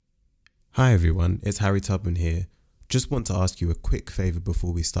Hi everyone, it's Harry Tubman here. Just want to ask you a quick favor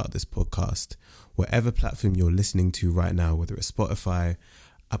before we start this podcast. Whatever platform you're listening to right now, whether it's Spotify,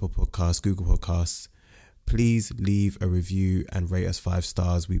 Apple Podcasts, Google Podcasts, please leave a review and rate us 5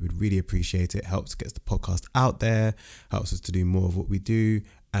 stars. We would really appreciate it. Helps get the podcast out there, helps us to do more of what we do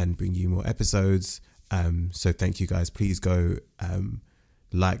and bring you more episodes. So thank you guys. Please go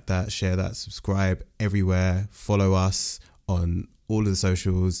like that, share that, subscribe everywhere, follow us on all of the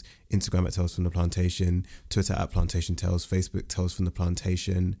socials, Instagram at Tales from the Plantation, Twitter at Plantation Tales, Facebook Tales from the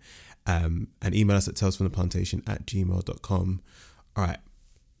Plantation, and email us at talesfromtheplantation@gmail.com. All right,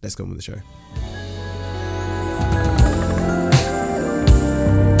 let's go on with the show.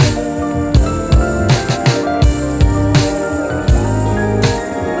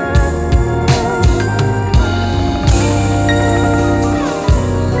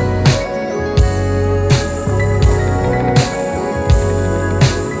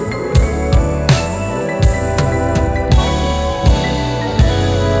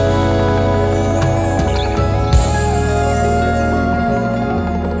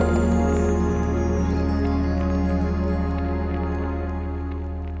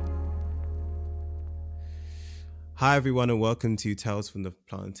 Hi everyone and welcome to Tales from the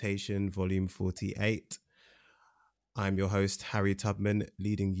Plantation, Volume 48. I'm your host, Harry Tubman,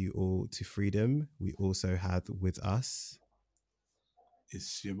 leading you all to freedom. We also have with us...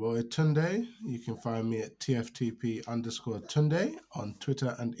 It's your boy Tunde. You can find me at TFTP_Tunde on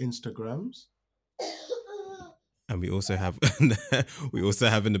Twitter and Instagrams. And we also have in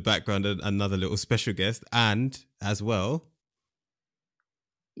the background another little special guest, and as well...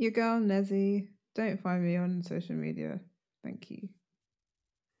 Your girl, Nezzy. Don't find me on social media. Thank you.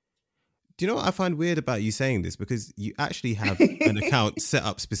 Do you know what I find weird about you saying this? Because you actually have an account set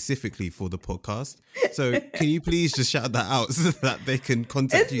up specifically for the podcast. So can you please just shout that out so that they can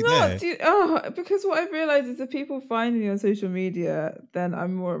contact you there? Because what I've realised is if people find me on social media, then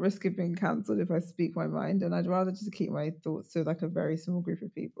I'm more at risk of being cancelled if I speak my mind. And I'd rather just keep my thoughts to like a very small group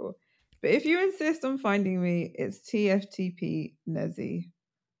of people. But if you insist on finding me, it's TFTP Nezzy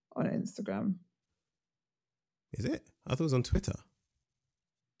on Instagram. Is it? I thought it was on Twitter.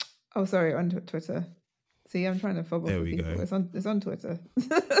 Oh, sorry, on Twitter. See, I'm trying to fob off people. Go. It's on Twitter.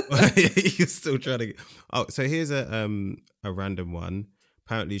 You're still trying to. Oh, so here's a random one.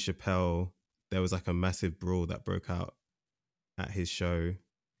 Apparently, Chappelle, there was like a massive brawl that broke out at his show.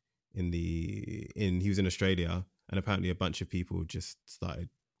 He was in Australia, and apparently a bunch of people just started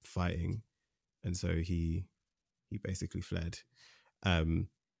fighting, and so he basically fled,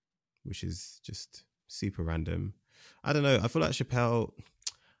 which is just super random. I don't know. I feel like Chappelle.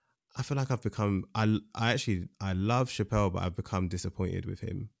 I feel like I've become. I love Chappelle, but I've become disappointed with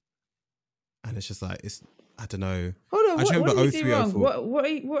him, and it's just like I don't know. Hold on. I just remember what did you do wrong? What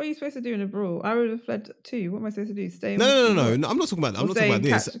are you supposed to do in a brawl? I would have fled too. What am I supposed to do? Stay? No. I'm not talking about. I'm not talking about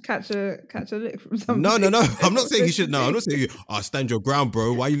this. Catch a lick from something. No. I'm not saying you should. No, I'm not saying you. Stand your ground,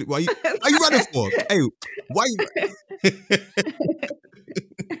 bro. Why you running for? Hey, why you?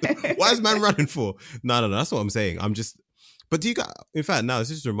 Why is man running for? No. That's what I'm saying. I'm just. But do you got? In fact, now this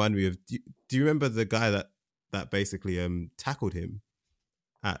just reminded me of. Do you remember the guy that basically tackled him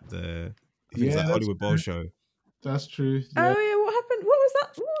at the Hollywood Bowl show? That's true. Yeah. Oh yeah, what happened? What was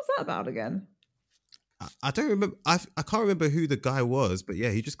that about again? I don't remember. I can't remember who the guy was, but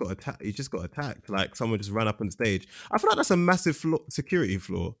yeah, he just got attacked. Like someone just ran up on stage. I feel like that's a massive security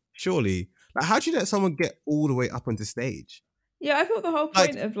flaw. Surely, like how do you let someone get all the way up onto stage? Yeah, I thought the whole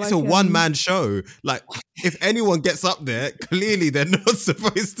point of it's a one-man show. Like, if anyone gets up there, clearly they're not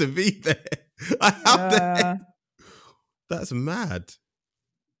supposed to be there. That's mad.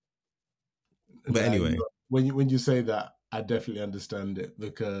 But anyway, when you say that, I definitely understand it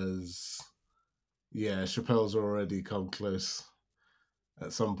because, yeah, Chappelle's already come close.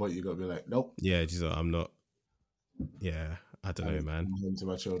 At some point, you got to be like, nope. Yeah, I'm not. Yeah, I don't know, man. Home to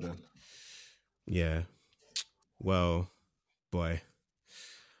my children. Yeah. Well. Boy,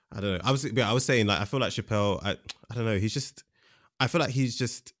 I don't know. I was saying, like, I feel like Chappelle, I don't know. I feel like he's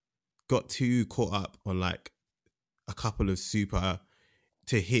just got too caught up on like a couple of super,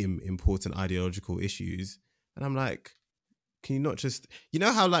 to him, important ideological issues. And I'm like, can you not just, you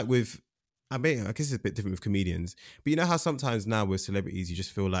know how like with, I guess it's a bit different with comedians, but you know how sometimes now with celebrities, you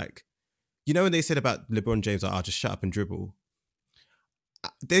just feel like, you know when they said about LeBron James, like, just shut up and dribble.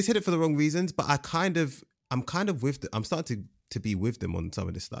 They said it for the wrong reasons, but I'm kind of with I'm starting to be with them on some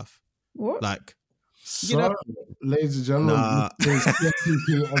of this stuff. What? Like, you know, ladies and gentlemen, Nah. this is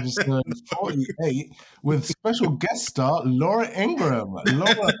CFPP episode 48 with special guest star Laura Ingram.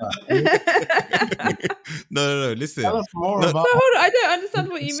 Laura, No. Listen. tell us more No. about. So hold on, I don't understand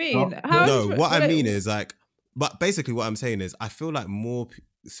what you mean. How No, is this what I relate- mean is like, but basically what I'm saying is I feel like more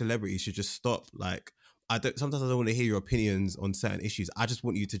celebrities should just stop. Like, sometimes I don't want to hear your opinions on certain issues. I just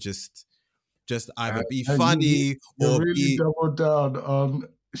want you to just either be And funny you or really be. doubled down on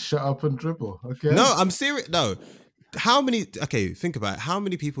shut up and dribble. Okay. No, I'm serious. No. How many, okay, think about it. How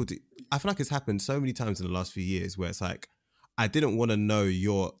many people I feel like it's happened so many times in the last few years where it's like, I didn't want to know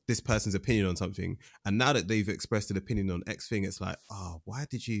this person's opinion on something. And now that they've expressed an opinion on X thing, it's like, oh, why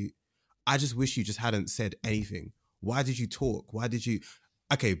did you, I just wish you just hadn't said anything. Why did you talk? Why did you,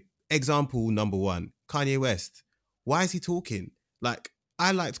 okay, example number one, Kanye West. Why is he talking? Like,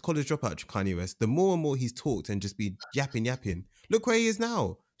 I liked College Dropout Kanye West. The more and more he's talked and just be yapping. Look where he is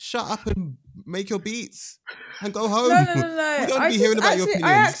now. Shut up and make your beats and go home. No. We don't be hearing about your opinions.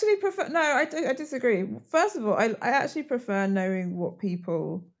 I actually prefer. No, I disagree. First of all, I actually prefer knowing what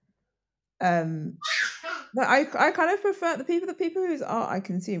people. But I kind of prefer the people whose art I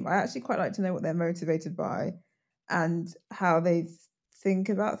consume. I actually quite like to know what they're motivated by, and how they think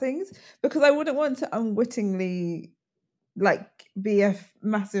about things, because I wouldn't want to unwittingly like be a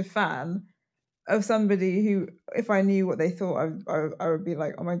massive fan of somebody who, if I knew what they thought, I would be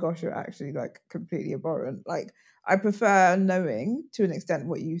like, oh my gosh, you're actually like completely abhorrent. Like, I prefer knowing to an extent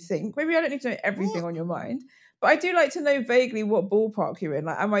what you think. Maybe I don't need to know everything on your mind, but I do like to know vaguely what ballpark you're in.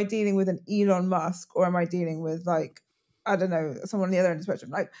 Like, am I dealing with an Elon Musk, or am I dealing with, like, I don't know, someone on the other end of the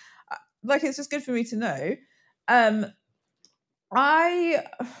spectrum? Like it's just good for me to know. I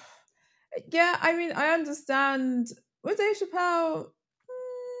mean, I understand with Dave Chappelle.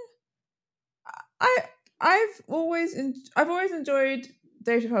 I've always enjoyed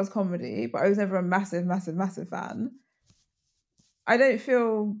Dave Chappelle's comedy, but I was never a massive fan. I don't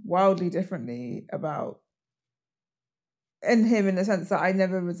feel wildly differently about him in the sense that I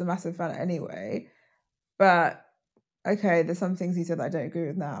never was a massive fan anyway. But okay, there's some things he said that I don't agree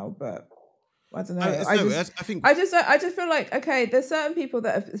with now, but I don't know. I just feel like, okay, there's certain people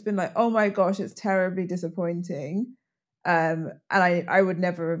that it's been like, oh my gosh, it's terribly disappointing, and I would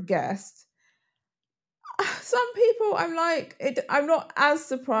never have guessed. Some people, I'm like, I'm not as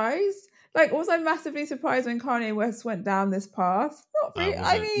surprised. Like, was I massively surprised when Kanye West went down this path? Not really.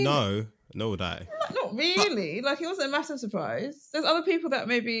 I mean, no, not really. Like, it wasn't a massive surprise. There's other people that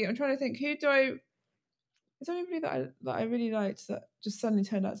maybe, I'm trying to think, is there anybody that I really liked that just suddenly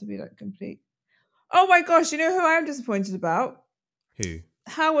turned out to be like complete? Oh my gosh, you know who I am disappointed about? Who?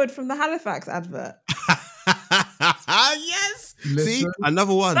 Howard from the Halifax advert. Yes. See,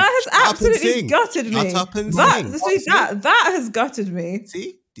 another one. That has absolutely gutted me. Shut up and sing. That has gutted me.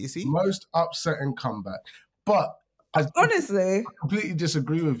 See? Do you see? Most upsetting comeback. But honestly, I completely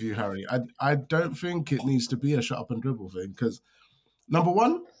disagree with you, Harry. I don't think it needs to be a shut up and dribble thing, because number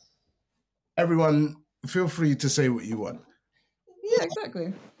one, everyone feel free to say what you want. Yeah,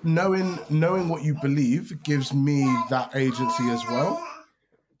 exactly. Knowing what you believe gives me that agency as well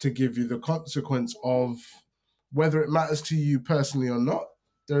to give you the consequence of whether it matters to you personally or not.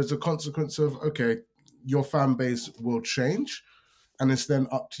 There is a consequence of, okay, your fan base will change, and it's then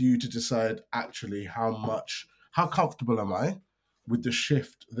up to you to decide actually how comfortable am I with the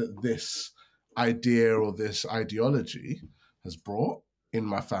shift that this idea or this ideology has brought in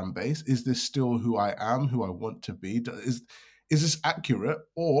my fan base. Is this still who I am, who I want to be? Is this accurate,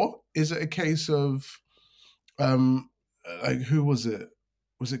 or is it a case of like, who was it?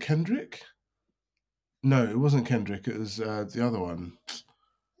 Was it Kendrick? No, it wasn't Kendrick. It was the other one.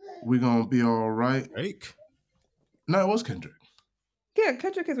 We Gonna Be All Right. Drake? No, it was Kendrick. Yeah,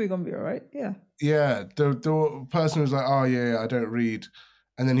 Kendrick is We Gonna Be All Right. Yeah. Yeah, the person was like, oh yeah, I don't read.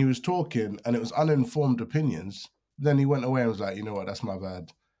 And then he was talking and it was uninformed opinions. Then he went away and was like, you know what, that's my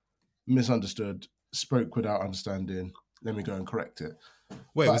bad. Misunderstood, spoke without understanding. Let me go and correct it.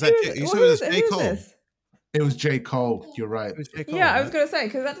 Wait, was that you said it was J. Cole? It was J. Cole, you're right. Cole, yeah, I was going to say,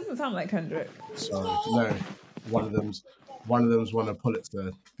 because that doesn't sound like Kendrick. Sorry, no. One of them's won a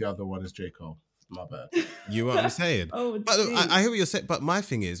Pulitzer, the other one is J. Cole. My bad. You know what I'm saying? Oh, but I hear what you're saying, but my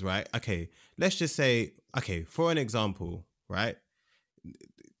thing is, right, okay, let's just say, okay, for an example, right,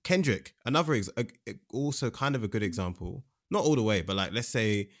 Kendrick, also kind of a good example, not all the way, but like, let's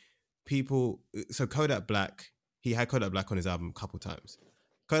say so Kodak Black, he had Kodak Black on his album a couple times.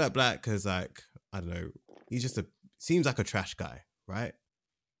 Kodak Black is like, I don't know, he's just seems like a trash guy, right?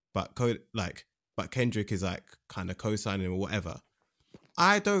 But Kendrick is like kind of co-signing or whatever.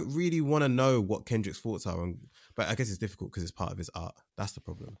 I don't really want to know what Kendrick's thoughts are, but I guess it's difficult because it's part of his art. That's the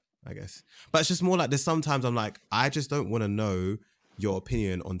problem. I guess. But it's just more like there's sometimes I'm like, I just don't want to know your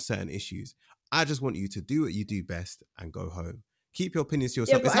opinion on certain issues. I just want you to do what you do best and go home. Keep your opinions to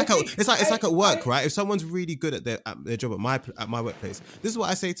yourself. Yeah, It's like at work, right? If someone's really good at their job at my workplace, this is what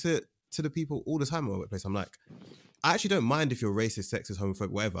I say to the people all the time at my workplace. I'm like, I actually don't mind if you're racist, sexist,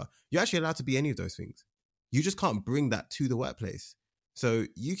 homophobic, whatever. You're actually allowed to be any of those things. You just can't bring that to the workplace. So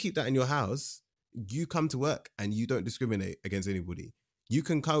you keep that in your house. You come to work and you don't discriminate against anybody. You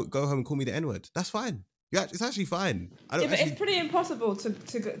can go home and call me the N-word. That's fine. Yeah, it's actually fine. But it's pretty impossible to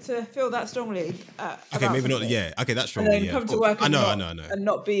feel that strongly. Okay, maybe not. Yeah, okay, that's strongly. And then come to work and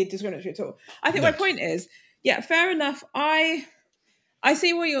not be discriminatory at all. I think my point is, yeah, fair enough. I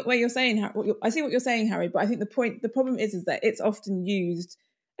see what you're saying. I see what you're saying, Harry. But I think the problem is that it's often used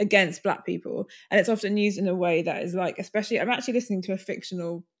against Black people, and it's often used in a way that is like, especially. I'm actually listening to a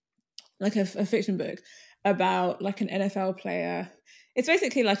fictional, like a fiction book about like an NFL player. It's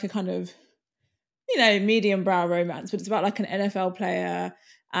basically like a kind of, medium brow romance, but it's about like an NFL player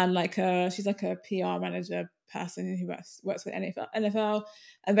and like she's like a PR manager person who works for NFL,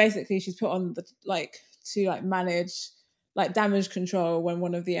 and basically she's put on to manage like damage control when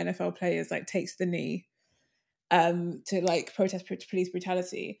one of the NFL players like takes the knee to like protest police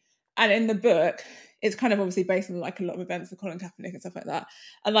brutality. And in the book, it's kind of obviously based on like a lot of events with Colin Kaepernick and stuff like that.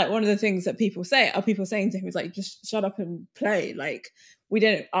 And like one of the things that people saying to him is like, just shut up and play. Like, we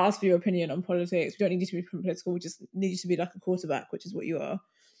don't ask for your opinion on politics. We don't need you to be political. We just need you to be like a quarterback, which is what you are.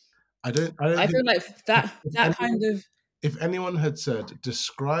 I feel like that kind of. If anyone had said,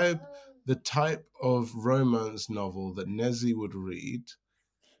 describe the type of romance novel that Nezzy would read,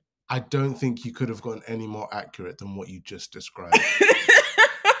 I don't think you could have gotten any more accurate than what you just described.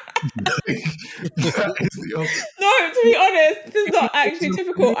 No, to be honest, this is not actually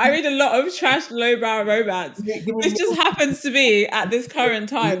typical. I read a lot of trash lowbrow romance. This just happens to be at this current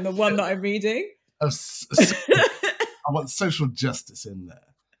time the one that I'm reading. I want social justice in there.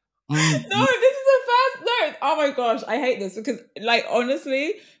 No, this is the first. No, oh my gosh, I hate this because, like,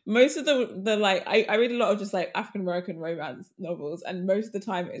 honestly, most of the like, I read a lot of just like African American romance novels, and most of the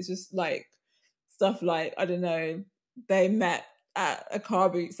time it's just like stuff like, I don't know, they met at a car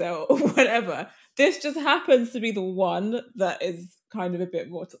boot sale or whatever. This just happens to be the one that is kind of a bit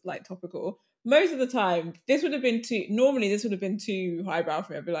more like topical. Most of the time, this would have been too highbrow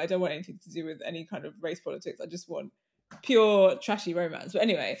for me. I'd be like, I don't want anything to do with any kind of race politics. I just want pure trashy romance. But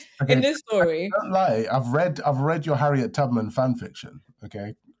anyway, okay, in this story, don't lie. I've read your Harriet Tubman fan fiction.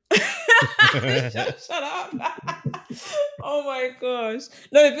 Okay. Shut up. Oh my gosh.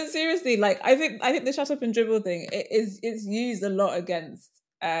 No, but seriously, like I think the shut up and dribble thing it's used a lot against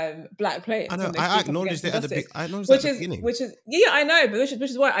Black players. I know. I acknowledged it at the beginning. Which is yeah, I know, but which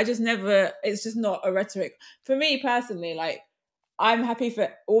is why I just never. It's just not a rhetoric for me personally. Like, I'm happy for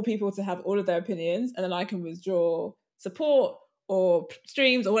all people to have all of their opinions, and then I can withdraw support or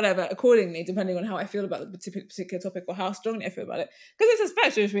streams or whatever accordingly, depending on how I feel about the particular topic or how strongly I feel about it. Because it's a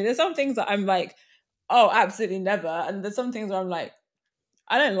spectrum for me. There's some things that I'm like, oh, absolutely never. And there's some things where I'm like,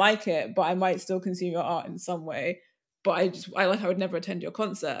 I don't like it, but I might still consume your art in some way. But I would never attend your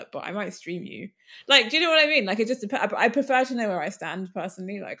concert, but I might stream you. Like, do you know what I mean? Like, it just depends. I prefer to know where I stand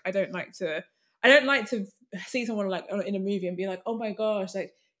personally. Like, I don't like to see someone like in a movie and be like, oh my gosh,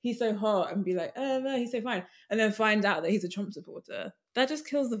 like, he's so hot, and be like, oh no, he's so fine, and then find out that he's a Trump supporter. That just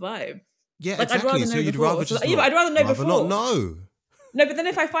kills the vibe. Yeah, like, exactly. So you'd rather just I'd rather know before. Not know. No, but then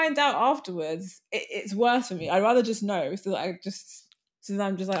if I find out afterwards, it's worse for me. I'd rather just know, so that I'm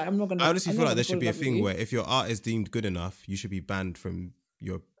just like, I'm not gonna. I honestly feel like there should be a thing where if your art is deemed good enough, you should be banned from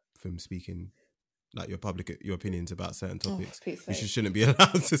speaking, like your opinions about certain topics. You shouldn't be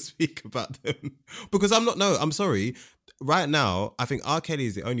allowed to speak about them because I'm sorry. Right now, I think R. Kelly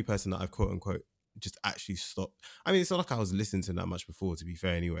is the only person that I've quote unquote just actually stopped. I mean, it's not like I was listening to that much before, to be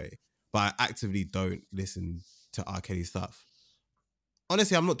fair, anyway. But I actively don't listen to R. Kelly stuff.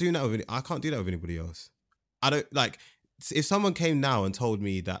 Honestly, I'm not doing that I can't do that with anybody else. I don't like. If someone came now and told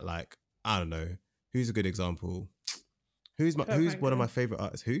me that, like, I don't know, who's a good example? Who's one of my favorite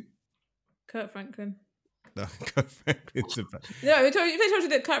artists? Who? Kurt Franklin. No, Kurt Franklin's a bad. No, if they told you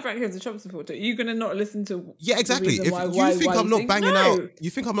that Kurt Franklin's a Trump supporter, you're gonna not listen to. Yeah, exactly. If you think I'm not banging out, you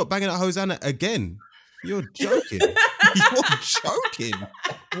think I'm not banging out Hosanna again? You're joking. You're joking.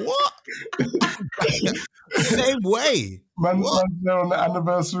 What? Same way. Man, they're on the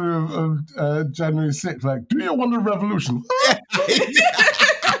anniversary of January 6th. Like, do you want a revolution?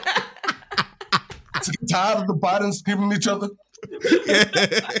 Tired of the Bidens giving each other.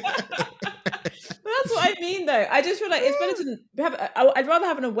 That's what I mean, though. I just feel like it's better to have. I'd rather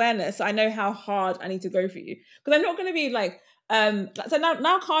have an awareness. So I know how hard I need to go for you, because I'm not going to be like. So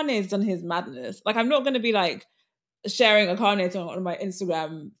now Kanye's done his madness. Like, I'm not going to be like sharing a Kanye song on my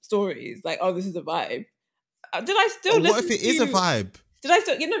Instagram stories. Like, oh, this is a vibe. Did I still listen? What if it is a vibe? Did I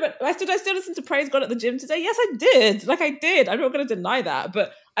still, but did I still listen to Praise God at the gym today? Yes, I did. Like, I did. I'm not going to deny that,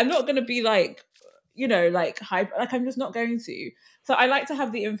 but I'm not going to be like, like hype. Like, I'm just not going to. So I like to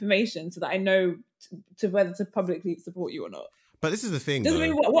have the information so that I know to whether to publicly support you or not. But this is the thing. Doesn't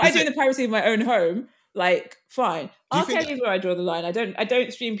mean what I do in the privacy of my own home. Like, fine. R. Kelly's where I draw the line. I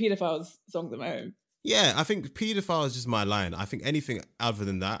don't stream pedophiles songs at my home. Yeah, I think pedophile is just my line. I think anything other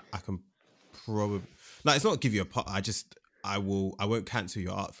than that, I can probably it's not give you a pot. I won't cancel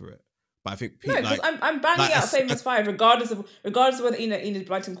your art for it. But I think because I'm banging out Famous Five regardless of whether Enid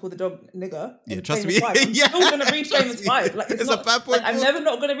Blyton called the dog nigger. Yeah, trust me. I'm still gonna read Famous Five. Like, it's not, a bad point. Like, I'm never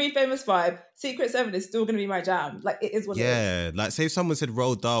not gonna read Famous Five. Secret Seven is still gonna be my jam. Like, it is what it is. Yeah, like say if someone said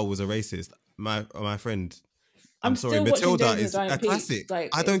Roald Dahl was a racist, my friend, I'm sorry, still Matilda is a classic. Like,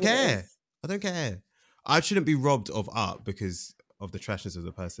 I don't care. I shouldn't be robbed of art because of the trashness of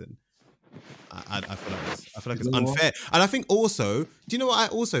the person. I feel like it's unfair. And I think also, do you know what I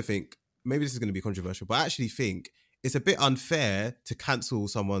also think? Maybe this is going to be controversial, but I actually think it's a bit unfair to cancel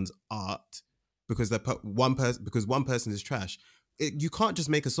someone's art because one person is trash. You can't just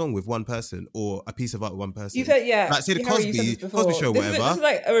make a song with one person or a piece of art with one person. You said, yeah. Like, say the Cosby Show, this whatever. This is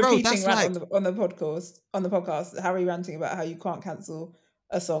like a repeating rant on the podcast. Harry ranting about how you can't cancel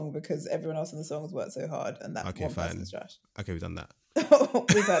a song because everyone else in the song has worked so hard and that one person is trash. Okay, we've done that.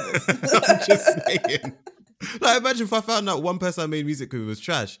 We've had this. I'm just saying. Like, imagine if I found out one person I made music with was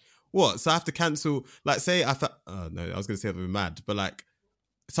trash. What? So I have to cancel, like, say I thought, oh no, I was going to say I'd be mad, but like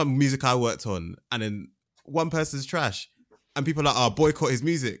some music I worked on and then one person's trash and people are like, oh, boycott his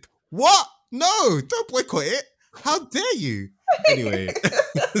music. What? No, don't boycott it. How dare you? Anyway,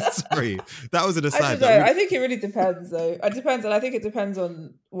 sorry, that was an aside. I think it really depends, though. It depends, and I think it depends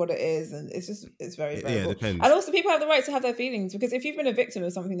on what it is, and it's very variable. Yeah, it depends. And also, people have the right to have their feelings because if you've been a victim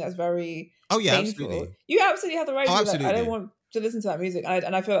of something that's very painful, absolutely, you absolutely have the right to be like, I don't want to listen to that music,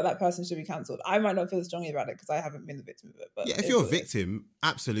 and I feel like that person should be cancelled. I might not feel strongly about it because I haven't been the victim of it. But yeah, if you're a victim,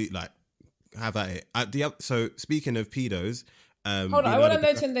 absolutely, like, have at it. So speaking of pedos, hold on, I want to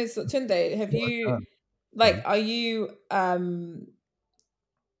know, Tunde, have you? Like, are you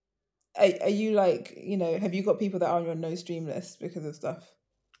like, have you got people that are on your no stream list because of stuff?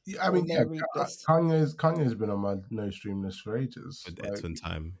 Yeah, I mean, Kanye's been on my no stream list for ages. It's one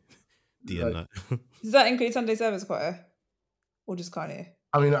time. Does that include Sunday Service Choir or just Kanye?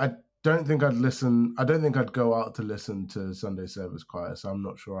 I mean, I don't think I'd go out to listen to Sunday Service Choir, so I'm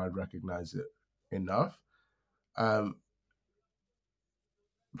not sure I'd recognize it enough.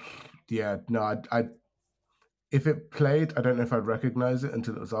 Yeah, no, if it played, I don't know if I'd recognize it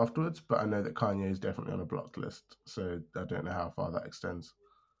until it was afterwards, but I know that Kanye is definitely on a blocked list, so I don't know how far that extends.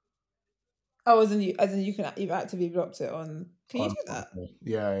 Oh, you've actively blocked it on. Can you do that?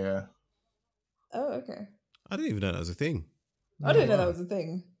 Yeah. Oh, okay. I didn't even know that was a thing. I didn't know that was a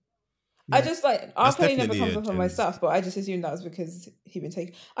thing. Yeah. I just like R. Kelly never comes up on my stuff, but I just assumed that was because he'd been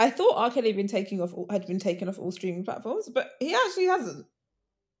taken. I thought R. Kelly had been taken off all streaming platforms, but he actually hasn't.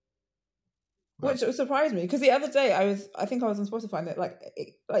 Which surprised me because the other day I think I was on Spotify and like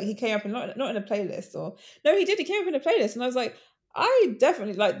he came up in not in a playlist he came up in a playlist and I was like, I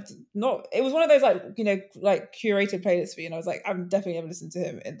definitely not. It was one of those like curated playlists for you, and I was like, I've definitely never listened to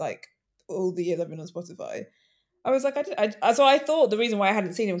him in like all the years I've been on Spotify. I was like, so I thought the reason why I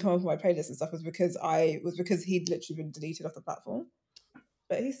hadn't seen him come up on my playlist and stuff was because he'd literally been deleted off the platform,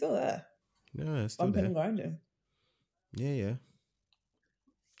 but he's still there. No, it's still bumping there. And grinding. Yeah.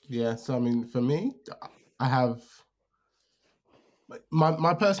 Yeah, so I mean, for me, I have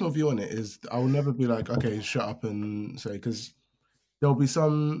my personal view on it is I will never be like, okay, shut up and say, because there'll be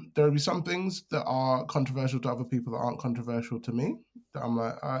some things that are controversial to other people that aren't controversial to me. That I'm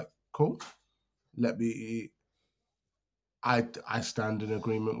like, all right, cool. I stand in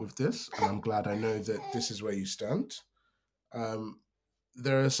agreement with this, and I'm glad I know that this is where you stand.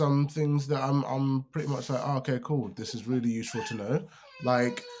 There are some things that I'm pretty much like, oh, okay, cool. This is really useful to know.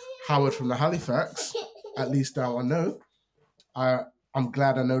 Like Howard from the Halifax, at least now I know. I'm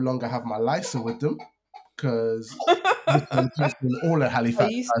glad I no longer have my license with them because all a Halifax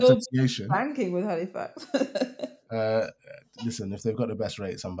Are you still association. Banking with Halifax? Listen, if they've got the best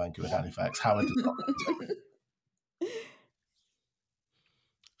rates, I'm banking with Halifax. Howard does not.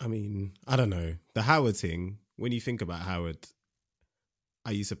 I mean, I don't know. The Howard thing, when you think about Howard,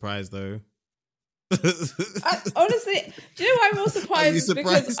 are you surprised though? Honestly, do you know why I'm more surprised?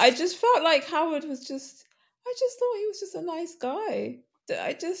 Because I just felt like Howard was I just thought he was just a nice guy.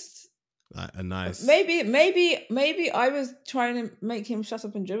 like a nice. Maybe I was trying to make him shut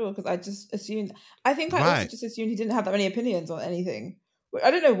up and dribble because I just assumed. I think I also just assumed he didn't have that many opinions on anything. I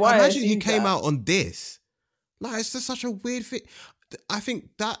don't know why. Imagine you came out on this. Like, it's just such a weird thing. I think.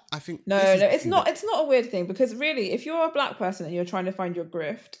 No, it's not. It's not a weird thing because really, if you're a black person and you're trying to find your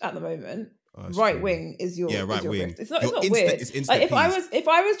grift at the moment, right wing is your right wing. Grift. It's not weird. It's like if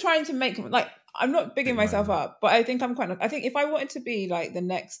I was trying to make like I'm not bigging myself up, but I think I'm quite. I think if I wanted to be like the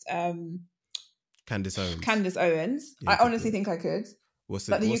next Candace Owens, I honestly think I could. What's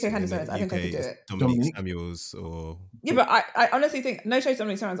the UK Candace Owens? I think I could do it. Dominique Samuels or but I honestly think no shade to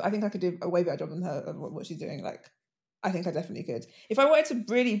Dominique Samuels. I think I could do a way better job than her of what she's doing. Like I think I definitely could. If I wanted to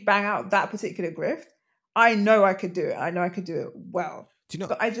really bang out that particular grift, I know I could do it. I know I could do it well. Do you know?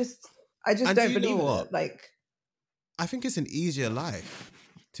 But I just don't believe in it. Like, I think it's an easier life,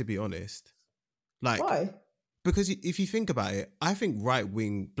 to be honest. Like, why? Because if you think about it, I think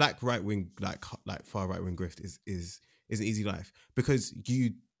black right wing, like far right wing grift is an easy life because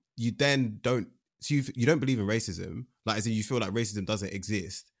you then don't you don't believe in racism, like as in you feel like racism doesn't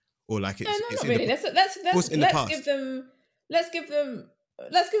exist or like it's not really. Let's give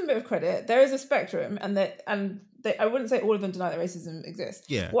them a bit of credit. There is a spectrum, and I wouldn't say all of them deny that racism exists.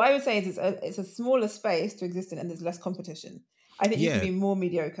 Yeah. What I would say is it's a smaller space to exist in, and there's less competition. I think you can be more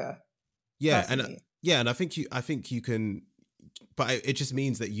mediocre. Yeah, personally. and I think you can, but it just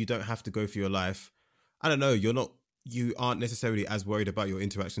means that you don't have to go through your life. I don't know. You aren't necessarily as worried about your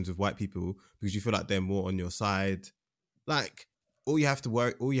interactions with white people because you feel like they're more on your side. Like all you have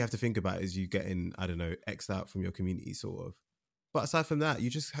to think about is you getting, I don't know, X'd out from your community, sort of. But aside from that, you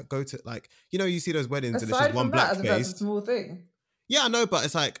just go to like, you see those weddings and it's just one black face. That's a small thing. Yeah, I know, but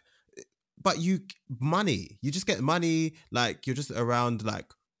it's like, but you just get money. Like you're just around,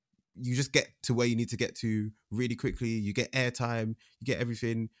 like you just get to where you need to get to really quickly. You get airtime, you get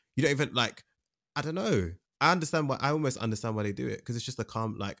everything. You don't even like, I don't know. I almost understand why they do it because it's just a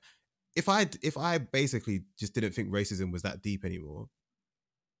calm, like if I basically just didn't think racism was that deep anymore,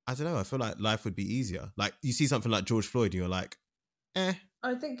 I don't know. I feel like life would be easier. Like you see something like George Floyd and you're like,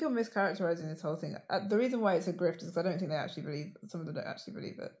 I think you're mischaracterizing this whole thing. The reason why it's a grift is because I don't think some of them don't actually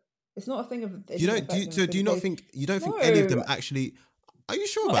believe it. It's not a thing of. Do you not think any of them actually? Are you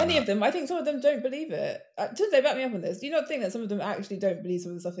sure about any of them? I think some of them don't believe it. Tunde, back me up on this. Do you not think that some of them actually don't believe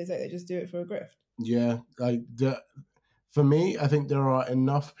some of the stuff they say? They just do it for a grift. Yeah, for me, I think there are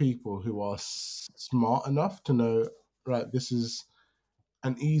enough people who are smart enough to know, right, this is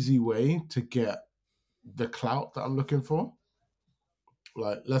an easy way to get the clout that I'm looking for.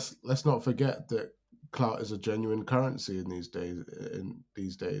 Like, let's not forget that clout is a genuine currency in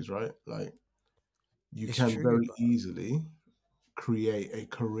these days, right? Like, you can very easily create a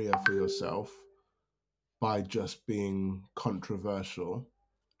career for yourself by just being controversial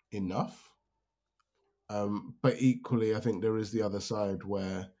enough. But equally, I think there is the other side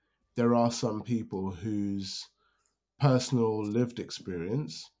where there are some people whose personal lived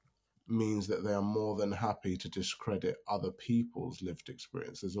experience means that they are more than happy to discredit other people's lived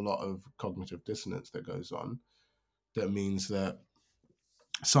experience. There's a lot of cognitive dissonance that goes on that means that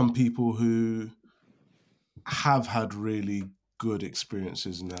some people who have had really good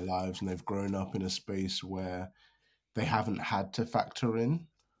experiences in their lives and they've grown up in a space where they haven't had to factor in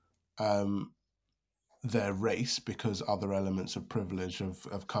their race because other elements of privilege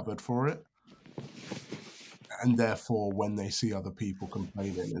have covered for it. And therefore, when they see other people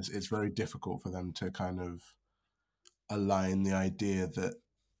complaining, it's very difficult for them to kind of align the idea that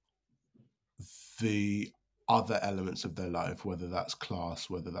the other elements of their life, whether that's class,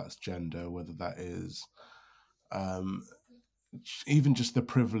 whether that's gender, whether that is even just the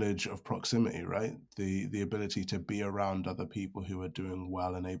privilege of proximity, right? The ability to be around other people who are doing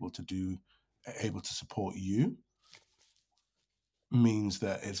well and able to support you means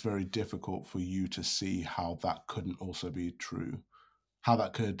that it's very difficult for you to see how that couldn't also be true, how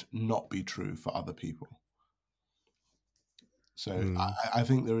that could not be true for other people. So I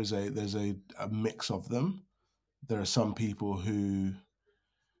think there's a mix of them. There are some people who,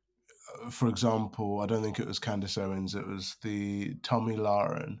 for example, I don't think it was Candace Owens, it was the Tomi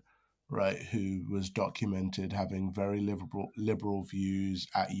Lahren, right, who was documented having very liberal views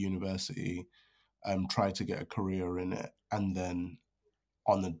at university, tried to get a career in it, and then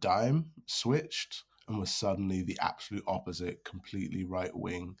on the dime switched and was suddenly the absolute opposite, completely right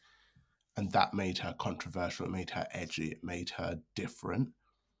wing. And that made her controversial, it made her edgy, it made her different.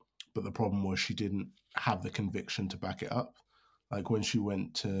 But the problem was she didn't have the conviction to back it up. Like when she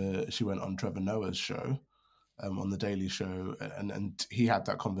went on Trevor Noah's show, on the Daily Show, and he had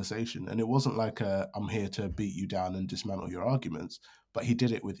that conversation. And it wasn't like I'm here to beat you down and dismantle your arguments, but he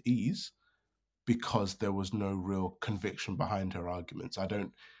did it with ease. because there was no real conviction behind her arguments. I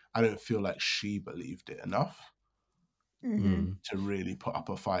don't feel like she believed it enough to really put up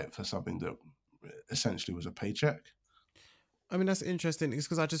a fight for something that essentially was a paycheck. I mean, that's interesting. It's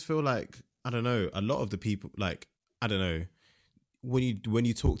because I just feel like, I don't know, a lot of the people, like, I don't know, when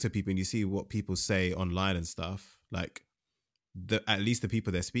you talk to people and you see what people say online and stuff, like, at least the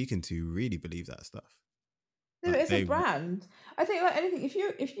people they're speaking to really believe that stuff. No, it's a brand. I think like anything,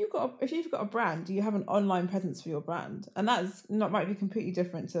 if you've got a brand, you have an online presence for your brand, and that's might be completely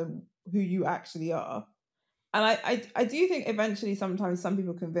different to who you actually are. And I do think eventually sometimes some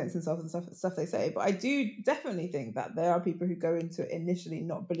people convince themselves of stuff they say, but I do definitely think that there are people who go into it initially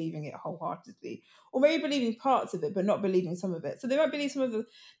not believing it wholeheartedly, or maybe believing parts of it but not believing some of it. So they might believe some of the,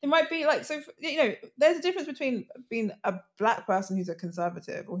 they might be like, so there's a difference between being a black person who's a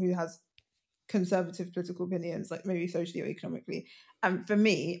conservative or who has conservative political opinions, like maybe socially or economically, and for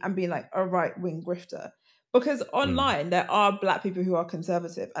me, I'm being like a right-wing grifter. Because online there are black people who are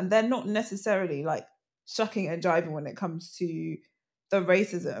conservative and they're not necessarily like shucking and jiving when it comes to the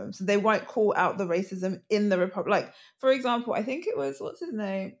racism. So they won't call out the racism in the Republic. Like, for example, I think it was, what's his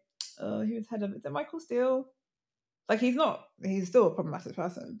name? He was head of, is it Michael Steele? Like, he's still a problematic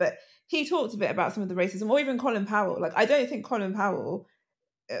person, but he talked a bit about some of the racism, or even Colin Powell. Like, I don't think Colin Powell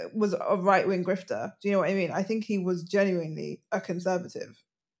was a right-wing grifter. Do you know what I mean? I think he was genuinely a conservative.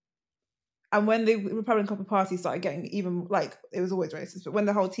 And when the Republican Party started getting even, like, it was always racist, but when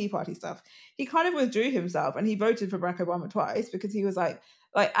the whole Tea Party stuff, he kind of withdrew himself and he voted for Barack Obama twice because he was like,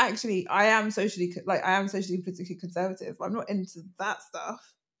 actually, I am socially politically conservative. I'm not into that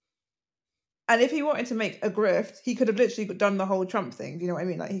stuff. And if he wanted to make a grift, he could have literally done the whole Trump thing. Do you know what I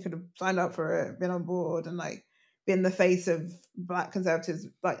mean? Like, he could have signed up for it, been on board, and like been the face of black conservatives,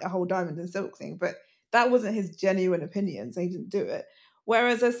 like a whole diamond and silk thing. But that wasn't his genuine opinion, so he didn't do it.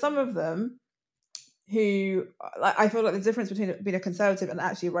 Whereas there's some of them who, like, I feel like the difference between being a conservative and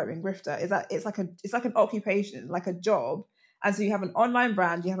actually a right-wing grifter is that it's like an occupation, like a job. And so you have an online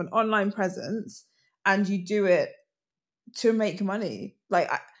brand, you have an online presence, and you do it to make money. Like,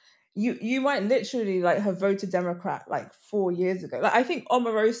 you might literally like have voted Democrat like 4 years ago. Like, I think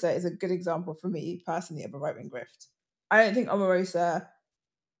Omarosa is a good example for me personally of a right-wing grift. I don't think Omarosa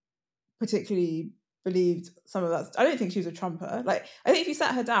particularly believed some of that. I don't think she was a Trumper. Like, I think if you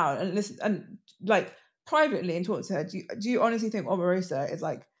sat her down and listen and like privately and talked to her, do you honestly think Omarosa is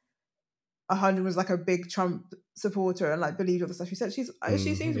like 100 was like a big Trump supporter and like believed all the stuff she said? She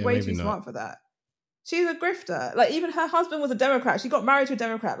seems way too smart for that. She's a grifter. Like, even her husband was a Democrat. She got married to a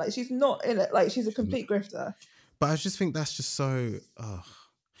Democrat. Like, she's not in it. Like, she's a complete grifter. But I just think that's just so.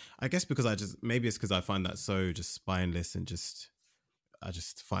 I guess because maybe it's because I find that so just spineless and I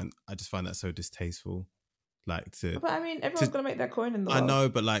just find that so distasteful. Like But I mean, everyone's gonna make their coin in the world. I know,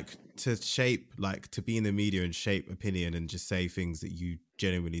 but like to be in the media and shape opinion and just say things that you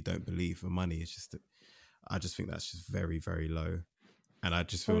genuinely don't believe for money. It's just, I just think that's just very, very low. And I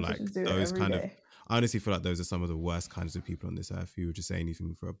just feel like those kind of. I honestly feel like those are some of the worst kinds of people on this earth who would just say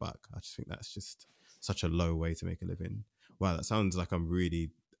anything for a buck. I just think that's just such a low way to make a living. Wow, that sounds like I'm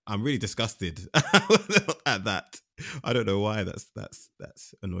really disgusted at that. I don't know why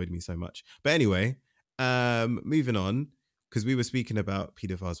that's annoyed me so much. But anyway, moving on, because we were speaking about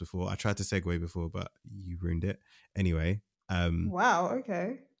pedophiles before. I tried to segue before, but you ruined it. Anyway. Wow.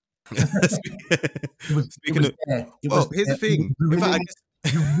 Okay. Speaking of, here's the thing. In fact,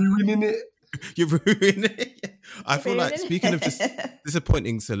 you're ruining it. You're ruining it. I feel like, speaking of just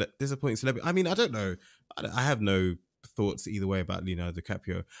disappointing celebrity. I mean, I don't know. I have no thoughts either way about Leonardo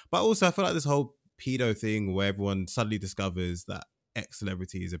DiCaprio. But also, I feel like this whole pedo thing where everyone suddenly discovers that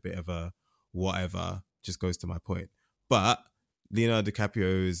ex-celebrity is a bit of a whatever just goes to my point. But Leonardo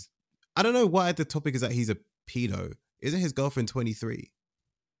DiCaprio is, I don't know why the topic is that he's a pedo. Isn't his girlfriend 23?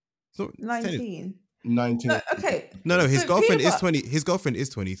 19. 19. No, okay. No, his girlfriend is 20. His girlfriend is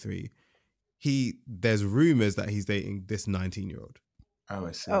 23. There's rumors that he's dating this 19-year-old. Oh,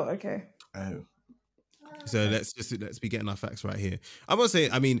 I see. Oh, okay. Oh. So let's be getting our facts right here. I'm not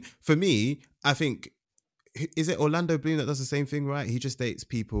saying, I mean, for me, I think, is it Orlando Bloom that does the same thing, right? He just dates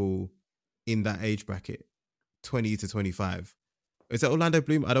people in that age bracket, 20 to 25. Is it Orlando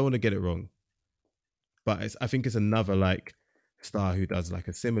Bloom? I don't want to get it wrong. But I think it's another like star who does like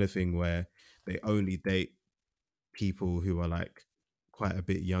a similar thing where they only date people who are like quite a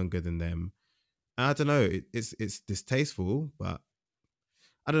bit younger than them. And I don't know, it's distasteful, but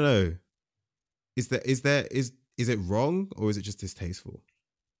I don't know. Is it wrong or is it just distasteful?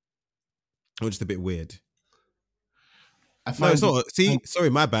 Or just a bit weird? No, it's not. Sorry,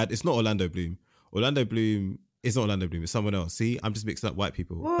 my bad. It's not Orlando Bloom. Orlando Bloom It's not Orlando Bloom. It's someone else. See, I'm just mixing up white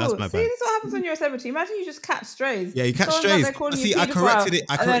people. Whoa, That's my see, bad. this is what happens when you're a celebrity. Imagine you just catch strays. Yeah, you catch Someone's out strays. there calling you See, I paedophile, corrected it.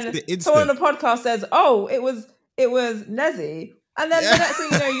 I and corrected then it instant. someone on the podcast says, "Oh, it was Nezzy," and then the next thing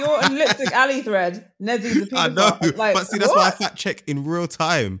you know, you're on Lipstick Alley thread. Nezzy's a I paedophile. know, Like, but see, that's why I fact check in real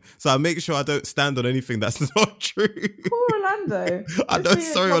time, so I make sure I don't stand on anything that's not true. Poor Orlando. I know,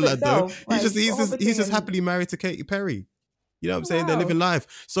 sorry, Orlando. He's just and... happily married to Katy Perry. You know what I'm saying? They're living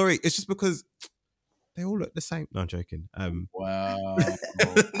life. Sorry, it's just because they all look the same. No, I'm joking. Wow. No,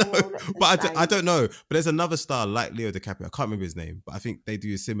 but I don't know. But there's another star like Leo DiCaprio. I can't remember his name, but I think they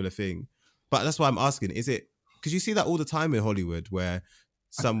do a similar thing. But that's why I'm asking, is it, because you see that all the time in Hollywood where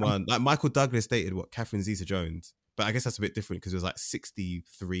someone, like Michael Douglas dated Catherine Zeta-Jones, but I guess that's a bit different because it was like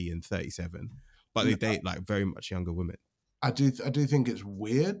 63 and 37, but they date like very much younger women. I do think it's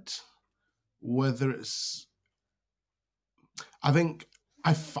weird whether it's, I think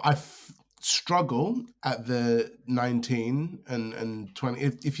I struggle at the 19 and 20.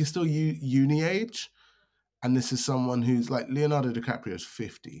 If you're still uni age, and this is someone who's like Leonardo DiCaprio is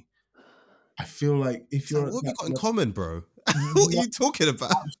 50. I feel like if you're... What have you got in common, bro? What are you talking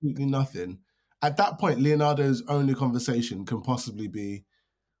about? Absolutely nothing. At that point, Leonardo's only conversation can possibly be,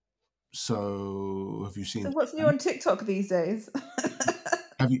 so have you seen... So what's new on TikTok these days?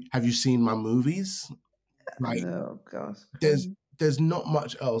 Have you seen my movies? Like, oh gosh. There's not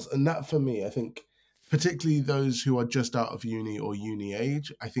much else. And that for me, I think, particularly those who are just out of uni or uni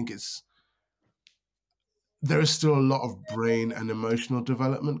age, I think there is still a lot of brain and emotional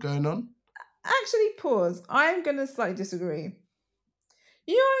development going on. Actually, pause. I'm going to slightly disagree.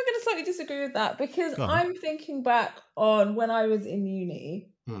 You know, I'm going to slightly disagree with that because I'm thinking back on when I was in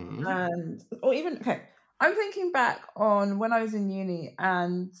uni I'm thinking back on when I was in uni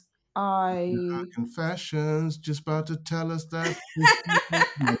and confessions just about to tell us that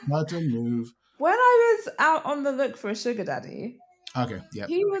about to move. When I was out on the look for a sugar daddy, okay, yeah,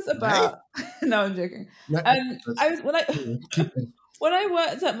 he was about. No, I'm joking. When I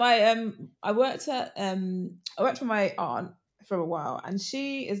worked at my I worked for my aunt for a while, and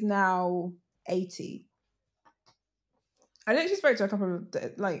she is now 80. I literally spoke to a couple of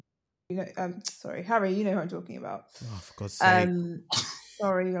sorry, Harry, you know who I'm talking about. Oh, for God's sake.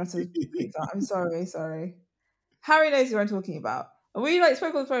 Sorry, you have to repeat that. I'm sorry. Harry knows who I'm talking about. And we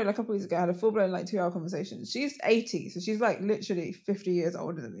spoke on the phone a couple of weeks ago, had a full-blown 2-hour conversation. She's 80, so she's literally 50 years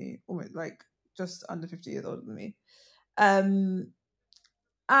older than me, almost just under 50 years older than me. And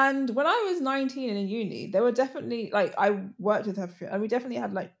when I was 19 and in uni, there were definitely I worked with her and we definitely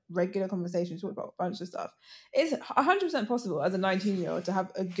had regular conversations, talked about a bunch of stuff. It's 100% possible as a 19-year-old to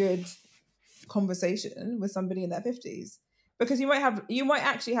have a good conversation with somebody in their 50s. Because you might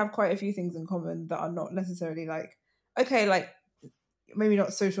actually have quite a few things in common that are not necessarily maybe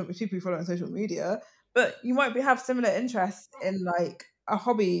not social people you follow on social media, but you might have similar interests in a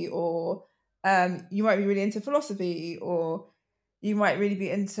hobby, or you might be really into philosophy, or you might really be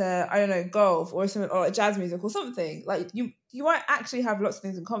into, I don't know, golf or something, or jazz music or something. You might actually have lots of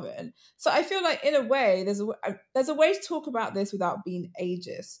things in common. So I feel in a way there's a way to talk about this without being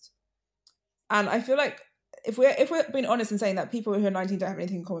ageist. And I feel if we're being honest and saying that people who are 19 don't have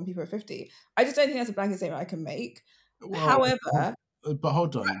anything in common, people who are 50, I just don't think that's a blanket statement I can make. Well, however, but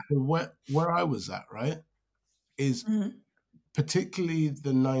hold on, where I was at, right, is particularly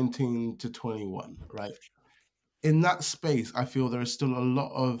the 19 to 21, right? In that space, I feel there is still a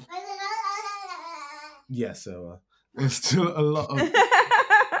lot of there's still a lot of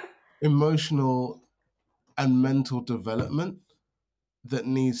emotional and mental development that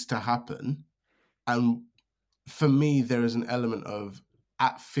needs to happen. And for me, there is an element of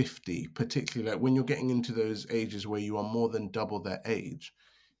at 50, particularly when you're getting into those ages where you are more than double their age,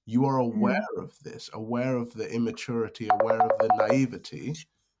 you are aware of this, aware of the immaturity, aware of the naivety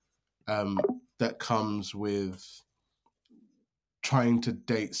that comes with trying to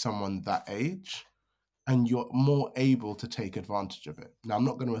date someone that age, and you're more able to take advantage of it. Now, I'm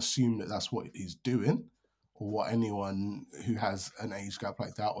not going to assume that that's what he's doing or what anyone who has an age gap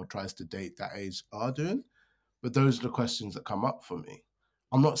like that or tries to date that age are doing, but those are the questions that come up for me.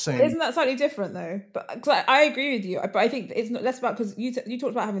 I'm not saying... Isn't that slightly different though? But I agree with you, but I think it's not less about, because you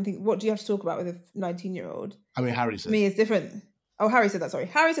talked about having things, what do you have to talk about with a 19-year-old? I mean, Harry said... For me, it's different. Oh, Harry said that, sorry.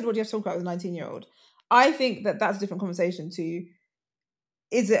 Harry said, what do you have to talk about with a 19-year-old? I think that's a different conversation to,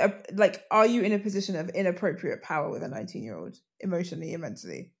 is it are you in a position of inappropriate power with a 19-year-old, emotionally and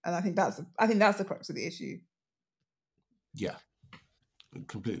mentally? And I think that's the crux of the issue. Yeah, I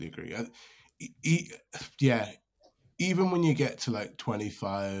completely agree. Even when you get to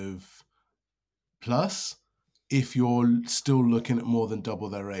 25 plus, if you're still looking at more than double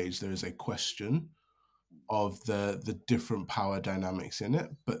their age, there is a question of the different power dynamics in it,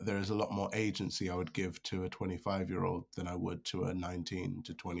 but there is a lot more agency I would give to a 25-year-old than I would to a 19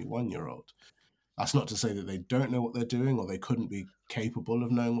 to 21-year-old. That's not to say that they don't know what they're doing or they couldn't be capable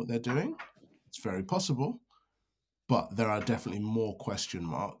of knowing what they're doing. It's very possible, but there are definitely more question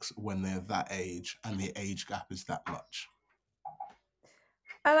marks when they're that age and the age gap is that much.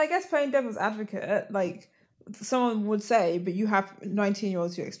 And I guess playing devil's advocate, like someone would say, but you have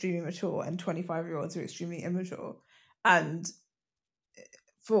 19-year-olds who are extremely mature and 25-year-olds who are extremely immature. And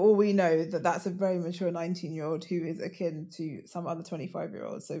for all we know, that's a very mature 19-year-old who is akin to some other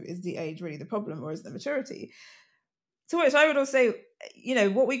 25-year-olds. So is the age really the problem, or is it the maturity? To which I would also say, you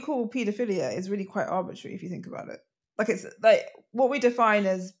know, what we call paedophilia is really quite arbitrary if you think about it. Like, it's like what we define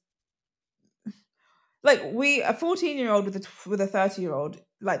as, like, a 14-year-old with a 30-year-old,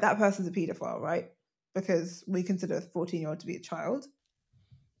 like, that person's a paedophile, right? Because we consider a 14-year-old to be a child.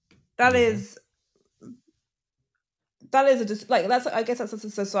 That is I guess that's a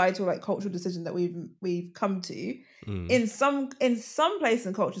societal, like, cultural decision that we've come to. In some places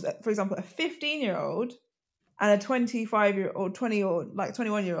and cultures. For example, a 15-year-old and a 25-year-old, 20 or like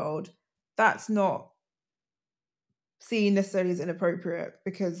 21-year-old, that's not seen necessarily as inappropriate,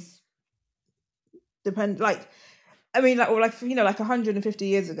 because like 150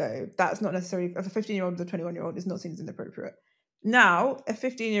 years ago, that's not necessarily, as a 15-year-old with a 21-year-old is not seen as inappropriate. Now, a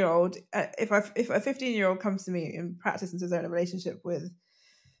 15-year-old, if a 15-year-old comes to me in practice and says they're in a relationship with,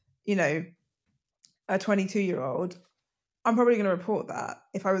 you know, a 22-year-old, I'm probably going to report that.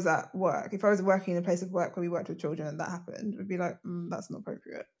 If I was at work, if I was working in a place of work where we worked with children and that happened, we'd be like, that's not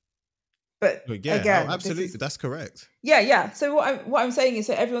appropriate. But yeah, again, absolutely, that's correct. Yeah. So what I'm saying is,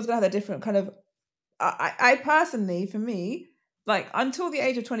 so everyone's going to have their different kind of. I personally, for me, like, until the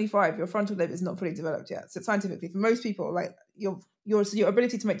age of 25, your frontal lobe is not fully developed yet. So scientifically, for most people, like, your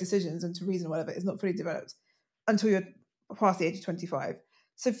ability to make decisions and to reason, whatever, is not fully developed until you're past the age of 25.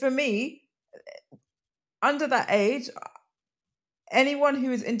 So for me, under that age, anyone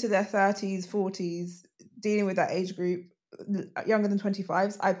who is into their 30s, 40s, dealing with that age group, younger than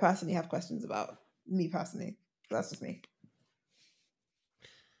 25s, I personally have questions about. Me personally. That's just me.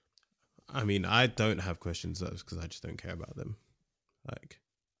 I mean, I don't have questions because I just don't care about them. Like,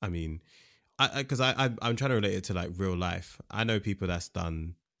 I mean, I'm trying to relate it to, like, real life. I know people that's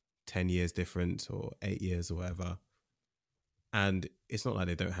done 10 years difference or 8 years or whatever. And it's not like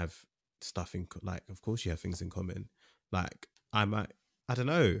they don't have stuff in, like, of course you have things in common. Like, I don't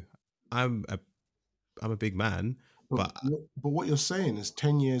know. I'm a big man, but what you're saying is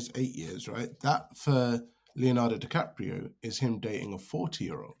 10 years, 8 years, right? That, for Leonardo DiCaprio, is him dating a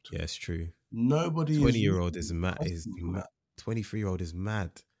 40-year-old. Yeah, it's true. Nobody 20-year-old is mad. 23-year-old is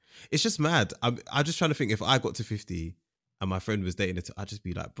mad. It's just mad. I'm just trying to think, if I got to 50 and my friend was dating it, I'd just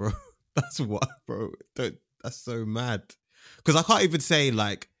be like, bro, that's what, bro. That's so mad. Because I can't even say,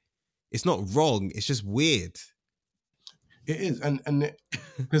 like, it's not wrong. It's just weird. It is, and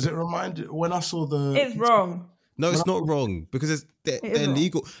because it reminded, when I saw the. It's wrong. No, it's not wrong, because they're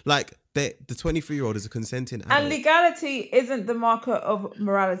legal. Like, the 23-year-old is a consenting adult. And legality isn't the marker of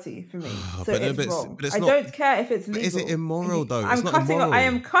morality for me. So it's wrong. But I don't care if it's legal. Is it immoral, though? It's not immoral. I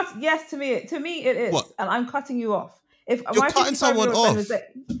am cut. Yes, to me it is. What? And I'm cutting you off. If you're cutting someone off.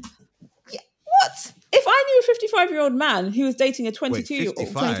 What? If I knew a 55-year-old man who was dating a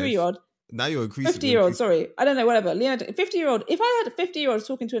 23-year-old. Now you're increasing. 50-year-old, sorry. I don't know, whatever. Leonardo, 50-year-old. If I had a 50-year-old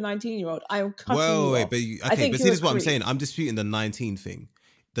talking to a 19-year-old, I am cutting you off. But see, this is what I'm saying. I'm disputing the 19 thing.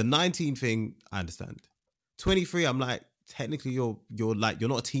 The 19 thing, I understand. 23, I'm like, technically you're not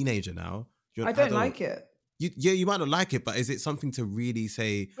a teenager now. I don't like it. You might not like it, but is it something to really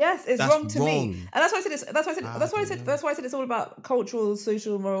say? Yes, it's wrong to me, and that's why I said That's why I said it's all about cultural,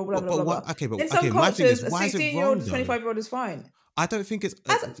 social, moral, blah blah blah. Okay, but in some cultures, my thing is, a 16-year-old, 25-year-old is fine. I don't think it's.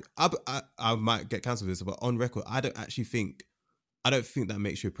 I might get cancelled for this, but on record, I don't think that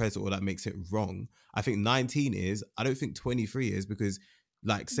makes you a predator or that makes it wrong. I think 19 is. I don't think 23 is, because,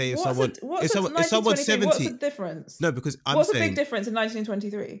 like, say if someone's 70, what's the difference? No, because what's the big difference in 19 and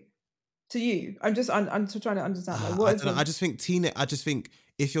 23 to you? I'm just trying to understand. Like, I just think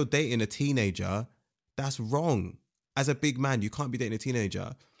if you're dating a teenager, that's wrong. As a big man, you can't be dating a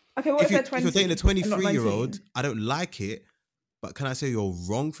teenager. Okay, what if they're 20? If you're dating a 23-year-old, I don't like it. But can I say you're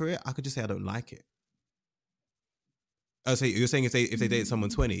wrong for it? I could just say I don't like it. Oh, so you're saying if they date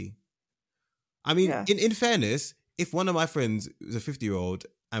someone 20? I mean, yeah. in fairness, if one of my friends was a 50-year-old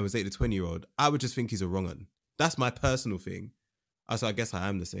and was dating a 20-year-old, I would just think he's a wrong one. That's my personal thing. So I guess I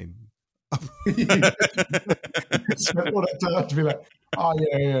am the same. Spent all that time to be like, oh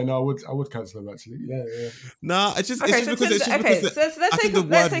yeah, no, I would cancel him actually. Yeah. No, it's just because I think the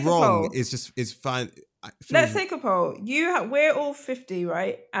word wrong is fine. Let's take a poll. We're all 50,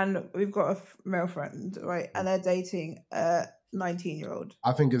 right? And we've got a male friend, right? And they're dating a 19-year-old.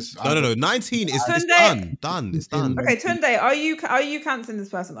 I think it's no. 19 is done. It's done. Okay, Tunde, are you cancelling this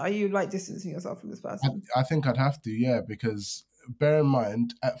person? Are you like distancing yourself from this person? I think I'd have to, yeah, because bear in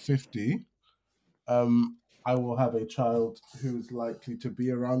mind at 50, I will have a child who is likely to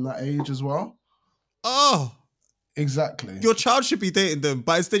be around that age as well. Oh, exactly. Your child should be dating them,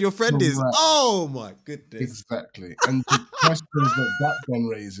 but instead your friend is. Oh my goodness. Exactly. And the questions that then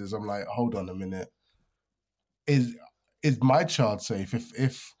raises, I'm like, hold on a minute. Is my child safe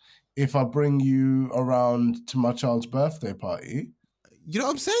if I bring you around to my child's birthday party? You know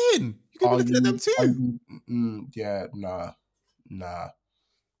what I'm saying? You can be looking at them too. Yeah, nah.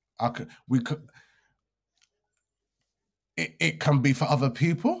 We could. It can be for other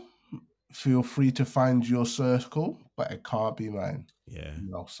people. Feel free to find your circle, but it can't be mine. Yeah.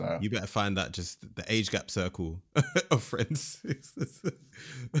 No, sir. You better find that just the age gap circle of friends.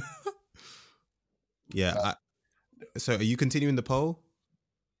 Yeah. So are you continuing the poll?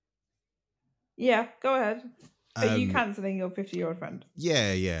 Yeah, go ahead. Are you cancelling your 50-year-old friend?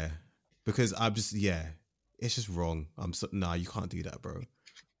 Yeah. Because I'm just, it's just wrong. Nah, you can't do that, bro.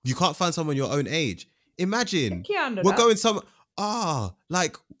 You can't find someone your own age. Imagine we're going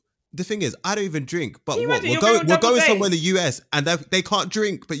like the thing is, I don't even drink, but what? We're going somewhere in the US and they can't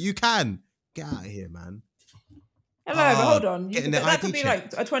drink, but you can. Get out of here, man. Hello, but hold on. That could be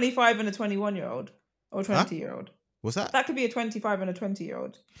like a 25 and a 21-year-old or 20-year-old. What's that? That could be a 25 and a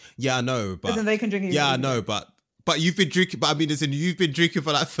 20-year-old. Yeah, I know, but then they can drink. Yeah, I know, but you've been drinking. But I mean, listen, you've been drinking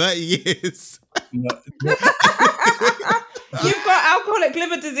for like 30 years. You've got alcoholic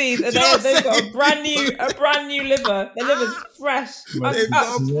liver disease, and they've got a brand new liver. Their liver's fresh.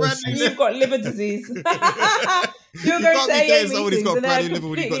 And you've got liver disease. You're going to AA someone who's got a brand new liver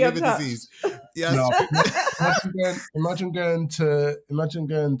when you've got liver disease. Yes. No, imagine going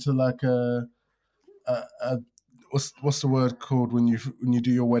to like a what's the word called when you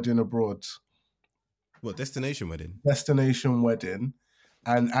do your wedding abroad? What, destination wedding? Destination wedding.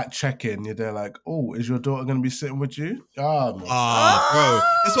 And at check-in, you're there like, oh, is your daughter going to be sitting with you? Bro.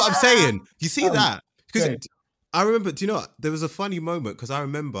 That's what I'm saying. You see that? Because I remember, do you know what? There was a funny moment because I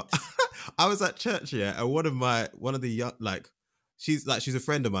remember I was at church, and one of the young, like, she's a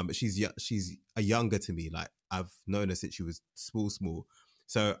friend of mine, but she's a younger to me. Like, I've known her since she was small.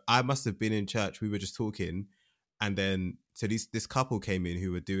 So I must have been in church. We were just talking. And then, so this couple came in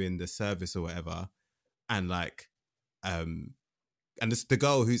who were doing the service or whatever. And like, and the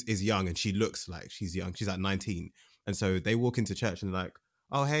girl is young and she looks like she's young. She's like 19. And so they walk into church and they're like,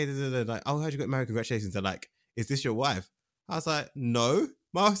 oh, hey, like, oh, how'd you get married? Congratulations. They're like, is this your wife? I was like, no.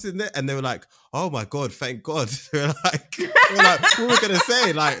 My wife's in there. And they were like, oh my God, thank God. They were like, what were we going to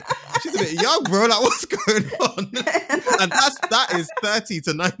say? Like, she's a bit young, bro. Like, what's going on? And that is 30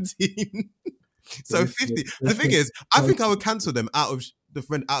 to 19. So 50. The thing is, I think I would cancel them out of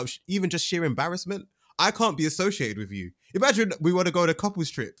even just sheer embarrassment. I can't be associated with you. Imagine we want to go on a couples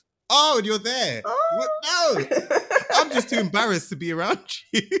trip. Oh, and you're there. Oh. No. I'm just too embarrassed to be around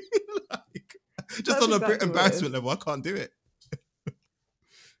you. Like, just that's on a embarrassment level, I can't do it.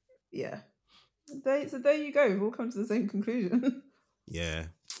 Yeah. So there you go. We'll come to the same conclusion. Yeah.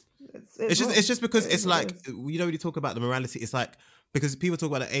 It's just because it's like, you know, when you talk about the morality, it's like, because people talk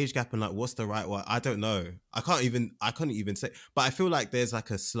about the age gap and like, what's the right one? I don't know. I couldn't even say, but I feel like there's like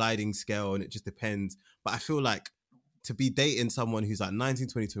a sliding scale and it just depends. But I feel like to be dating someone who's like 19,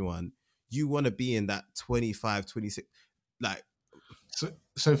 20, 21, you want to be in that 25, 26, like.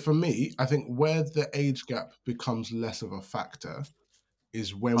 So for me, I think where the age gap becomes less of a factor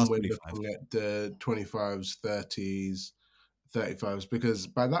is when we're looking at the 25s, 30s, 35s, because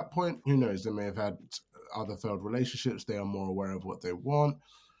by that point, who knows, they may have had other failed relationships. They are more aware of what they want.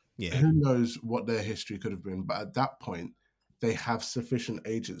 Yeah. Who knows what their history could have been. But at that point, they have sufficient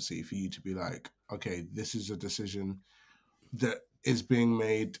agency for you to be like, okay, this is a decision that is being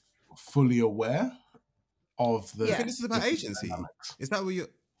made fully aware of the. I think this is about agency. Dynamics. Is that what you?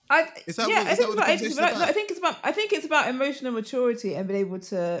 I think it's about agency, but I think it's about emotional maturity and being able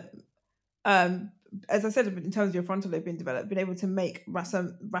to, as I said, in terms of your frontal lobe being developed, being able to make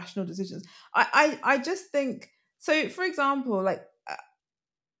some rational decisions. I just think so. For example, like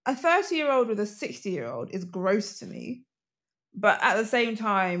a 30-year-old with a 60-year-old is gross to me, but at the same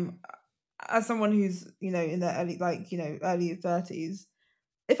time, as someone who's in their early 30s,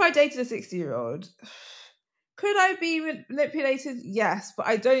 if I dated a 60-year-old. Could I be manipulated? Yes, but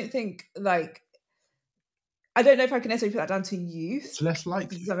I don't think I don't know if I can necessarily put that down to youth. It's less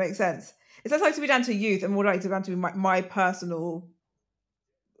likely. Does that make sense? It's less likely to be down to youth and more likely to be down to my personal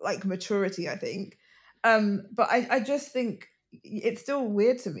maturity, I think. But I just think it's still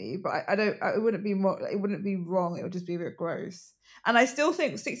weird to me. But it wouldn't be wrong. It would just be a bit gross. And I still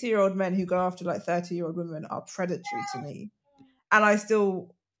think 60-year-old men who go after like 30-year-old women are predatory to me. And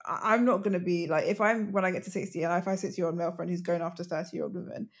I'm not going to be like, when I get to 60 and if I have a 60-year-old male friend who's going after 30-year-old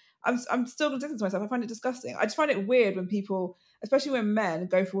women, I'm still going to distance myself. I find it disgusting. I just find it weird when people, especially when men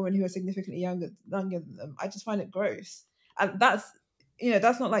go for women who are significantly younger than them. I just find it gross. And that's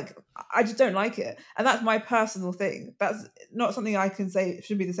not like, I just don't like it. And that's my personal thing. That's not something I can say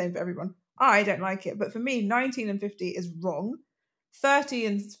should be the same for everyone. I don't like it. But for me, 19 and 50 is wrong. 30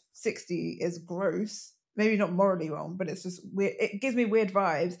 and 60 is gross. Maybe not morally wrong, but it's just weird. It gives me weird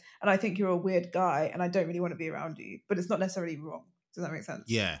vibes, and I think you're a weird guy, and I don't really want to be around you. But it's not necessarily wrong. Does that make sense?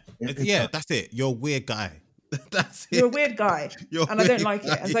 Yeah, that's it. You're a weird guy. That's it. You're a weird guy, and I don't like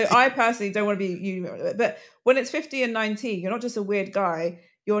it. And so I personally don't want to be you. But when it's 50 and 19, you're not just a weird guy.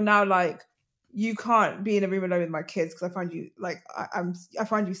 You're now like, you can't be in a room alone with my kids because I find you like I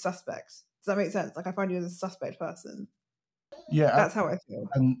find you suspect. Does that make sense? Like I find you as a suspect person. Yeah, that's how I feel.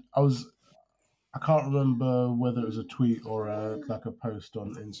 And I can't remember whether it was a tweet or a post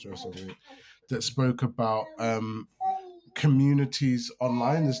on Insta or something that spoke about communities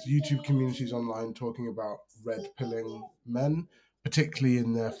online. There's YouTube communities online talking about red pilling men, particularly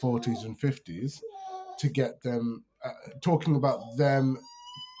in their 40s and 50s, to get them talking about them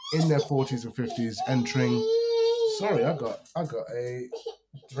in their 40s and 50s entering. Sorry, I got a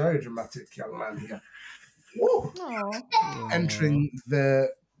very dramatic young man here. Entering their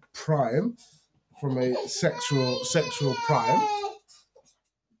prime. From a sexual prime,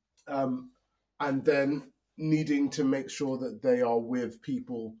 and then needing to make sure that they are with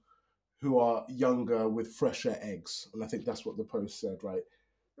people who are younger with fresher eggs, and I think that's what the post said, right?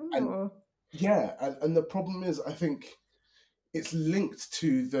 And the problem is, I think it's linked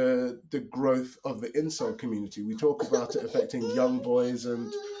to the growth of the incel community. We talk about it affecting young boys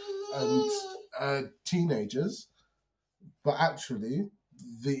and teenagers, but actually,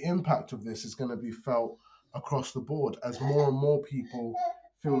 the impact of this is going to be felt across the board as more and more people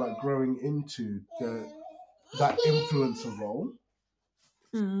feel like growing into that influencer role.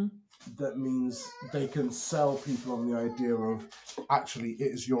 That means they can sell people on the idea of actually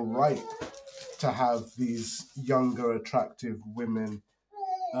it is your right to have these younger, attractive women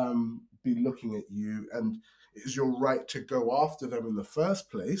be looking at you, and it is your right to go after them in the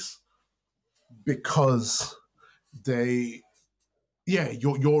first place because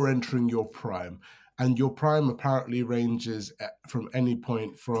you're entering your prime, and your prime apparently ranges from any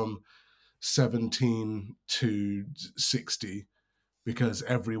point from 17 to 60, because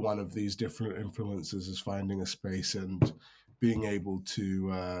every one of these different influencers is finding a space and being able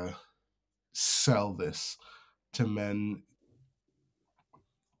to sell this to men.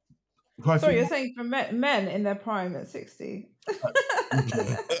 Sorry, you're saying for men in their prime at 60?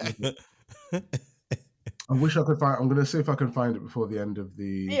 I wish I could find. I'm going to see if I can find it before the end of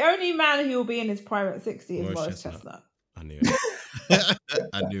the. The only man who will be in his prime at 60 is Morris Chestnut. I knew it.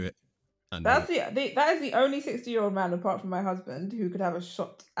 I knew it. That is the only 60-year-old man apart from my husband who could have a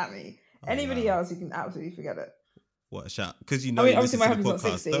shot at me. Anybody else, you can absolutely forget it. What a shot? Because you know, you listen to the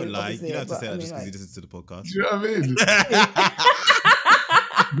podcast. 60, don't lie. You don't have to say that just because you listen to the podcast. Do you know what I mean?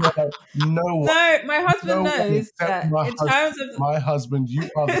 No, my husband knows that in terms of my husband, you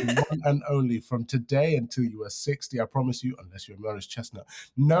are the one and only from today until you are 60. I promise you, unless you're Morris Chestnut,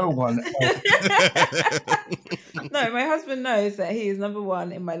 no one else. No, my husband knows that he is number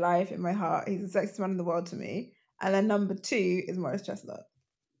one in my life, in my heart. He's the sexiest man in the world to me, and then number two is Morris Chestnut.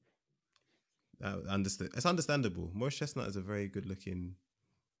 Understood. It's understandable. Morris Chestnut is a very good looking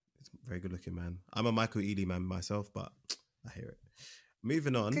man. I'm a Michael Ealy man myself, but I hear it.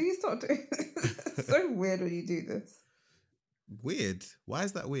 Moving on. Can you stop doing this? So weird when you do this. Weird? Why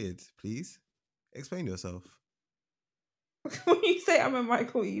is that weird? Please explain yourself. When you say I'm a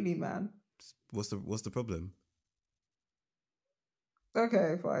Michael Ealy man, what's the problem?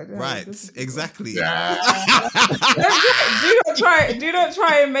 Okay, fine. Right, exactly. Do not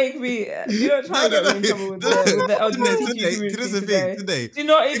try and make me. Do not try and get me in trouble with the LGBTQ community today. Do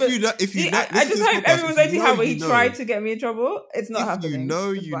not even. If you know, I just hope everyone's going to see how he tried to get me in trouble. It's not happening.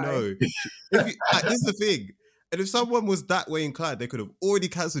 You know. This is the thing. And if someone was that way inclined, they could have already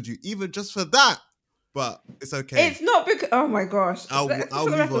cancelled you, even just for that. But it's okay. It's not because. Oh my gosh! I'll move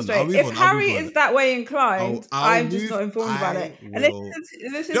on. If Harry is that way inclined, I'm just not informed about it. And this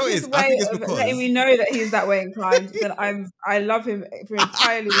is his way of letting me know that he's that way inclined. Then I love him for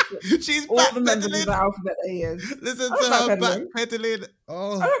entirely all the members of the alphabet that he is. Listen to her backpedaling.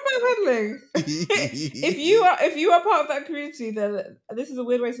 I'm not backpedaling. If you are part of that community, then this is a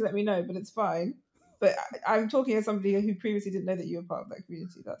weird way to let me know, but it's fine. But I'm talking as somebody who previously didn't know that you were part of that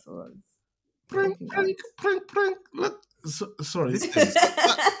community. That's all I was Prink, looking at. prink, prink, prink. Look, sorry.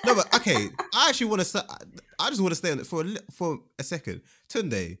 No, but okay. I actually want to. I just want to stay on it for a second.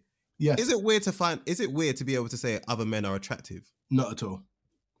 Tunde, Yes. is it weird to be able to say other men are attractive? Not at all.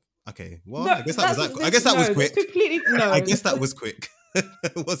 Okay, well, No, I guess that was that's- I guess that was no, quick. that's completely no. I guess that was quick,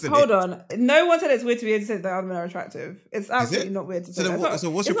 wasn't Hold it? on. No one said it's weird to be able to say that other men are attractive. It's absolutely not weird to say So then that. what- so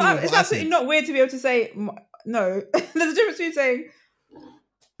what's It's your problem with It's what I absolutely said? not weird to be able to say no. There's a difference between saying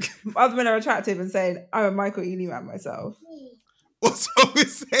other men are attractive and saying I'm a Michael Ealy man myself. What's wrong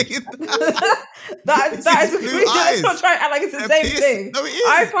with saying that? that It's is his blue let's not eyes. try and act like it's the They're same pierced. thing. No, it is.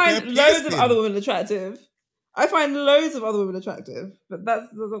 I find They're loads of piercing. other women attractive. I find loads of other women attractive, but that's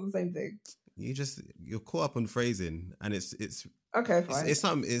not the same thing. You're caught up on phrasing, and it's Okay, fine.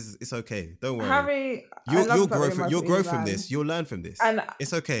 it's okay. Don't worry. Harry, I You'll love the fact grow that from you're Michael Ealy man. this. You'll learn from this. And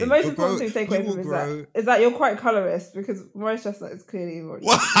It's okay. the most You'll important grow- thing to take you away will from grow. is that you're quite colorist because Morris Chestnut is clearly more.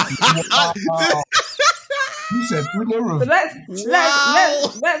 What? You said So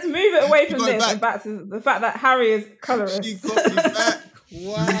let's move it away from going this and back to the fact that Harry is colorist. She got me back.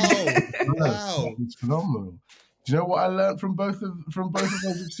 Wow. It's phenomenal. Do you know what I learned from both of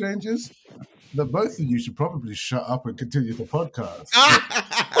those exchanges? That both of you should probably shut up and continue the podcast.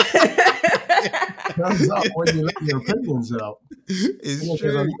 Turns up when you let your opinions out. It's You're true.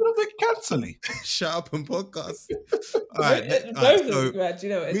 a little bit cancelly. Shut up and podcast. All right. Both of them, Brad, you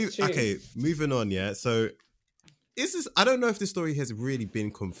know it's true. Okay, moving on. Yeah. So, I don't know if this story has really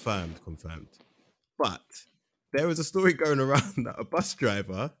been confirmed, but there was a story going around that a bus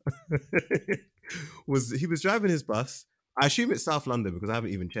driver was driving his bus. I assume it's South London because I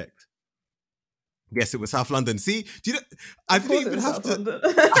haven't even checked. Yes, it was South London. See, do you know? I Of course didn't even it's have South to. London.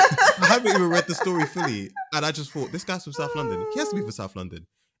 I haven't even read the story fully, and I just thought this guy's from South London. He has to be from South London,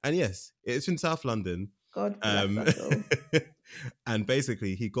 and yes, it's in South London. God bless us all. And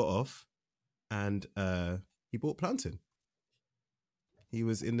basically, he got off, and he bought plantain. He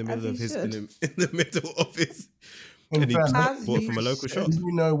was in the middle of he his should. in the middle of his, In and he fairness, bought from a local shop. do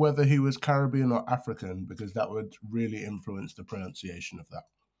you know whether he was Caribbean or African? Because that would really influence the pronunciation of that.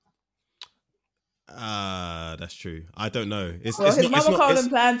 That's true. I don't know. It's Well, his not. mama called him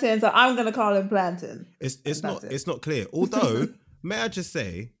plantain, so I'm gonna call him plantain. It's And not. that's it. It's not clear. Although, may I just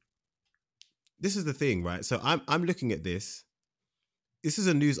say, this is the thing, right? So I'm looking at this. This is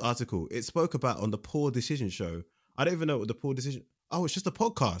a news article. It spoke about on the Poor Decision show. I don't even know what the Poor Decision. Oh, it's just a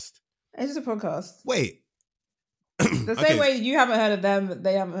podcast. It's just a podcast. Wait. The same way you haven't heard of them,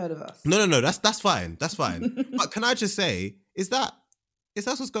 they haven't heard of us. No. That's fine. That's fine. But can I just say, is that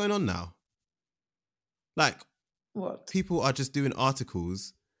what's going on now? Like, What? people are just doing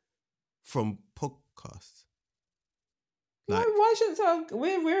articles from podcasts. Like, Why shouldn't so?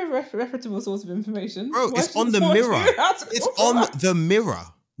 We're a reputable source of information. bro, Why it's on shouldn't the someone mirror. do an article It's for on us? the mirror.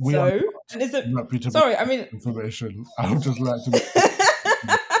 We are So, and is it? reputable Sorry, I mean, information. I would just like to.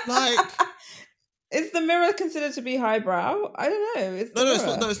 Like, is the mirror considered to be highbrow? I don't know. It's the no,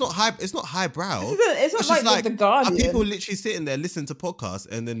 mirror. it's not high. It's not highbrow. It's not just like the are Guardian. people literally sitting there listening to podcasts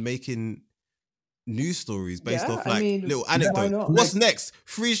and then making news stories based Yeah, off I like mean, little why anecdotes? not? What's next?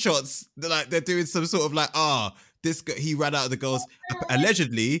 Free shots. They're doing some sort of like, this guy, he ran out of the girls.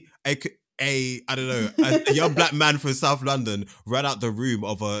 Allegedly, I don't know, a young black man from South London ran out the room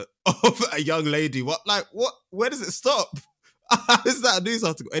of a young lady. What? Where does it stop? How is that a news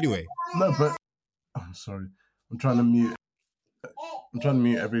article? Anyway, No, but I'm sorry. I'm trying to mute.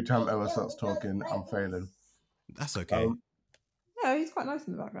 Every time Emma starts talking. I'm failing. that's okay. No, he's quite nice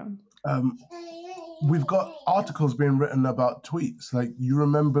in the background. We've got articles being written about tweets. Like, you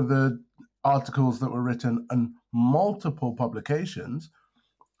remember the articles that were written in multiple publications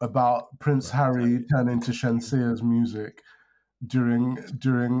about Prince Harry turning to Shensea's music during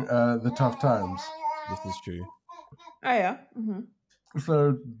the tough times. This is true. Oh yeah. Mm-hmm.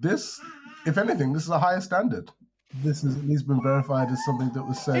 So this, if anything, this is a higher standard. This has at least been verified as something that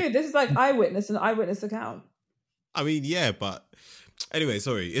was said. Dude, this is like an eyewitness account. I mean, yeah, but anyway,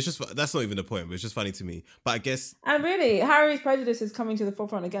 sorry. It's just that's not even the point. But it's just funny to me. But I guess. And really, Harry's prejudice is coming to the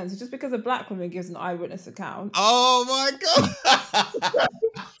forefront again. So just because a black woman gives an eyewitness account, Oh my god!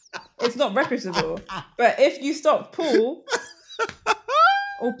 it's not reputable. But if you stopped Paul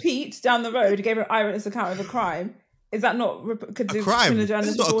or Pete down the road who gave an eyewitness account of a crime, is that not could A crime? criminal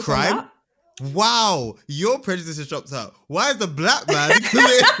journalists It's not a report on crime. that? Wow, your prejudice has dropped out. Why is the black man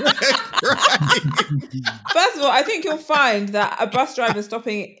committing a crime? First of all, I think you'll find that a bus driver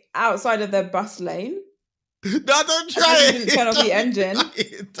stopping outside of their bus lane No, don't And try he it. didn't turn off the engine.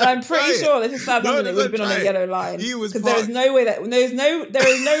 And I'm pretty sure this is South London. It would have been on a yellow line. He was because there is parked. no way that there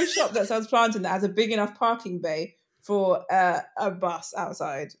is no shop that sells plantain that has a big enough parking bay for a bus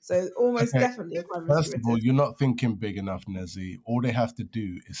outside. So almost definitely a crime. First of all, you're not thinking big enough, Nezzy. All they have to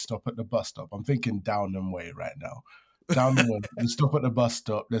do is stop at the bus stop. I'm thinking Downham Way right now. Downham Way. You stop at the bus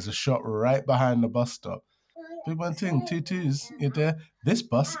stop. There's a shop right behind the bus stop. Big one thing, 2-2s. You're there. This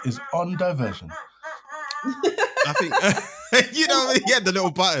bus is on diversion. I think you know, yeah, the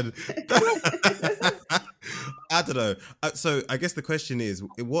little button. I don't know. So I guess the question is,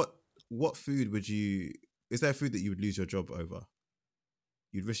 what food would you? Is there a food that you would lose your job over?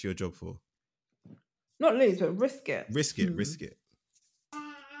 You'd risk your job for? Not lose, but risk it. Risk it. Risk it.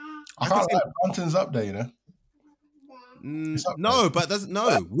 I can't lie. Plantain's up there, you know. No, but doesn't.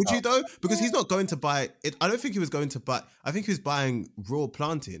 No, would you though? Because he's not going to buy it. I don't think he was going to buy. I think he was buying raw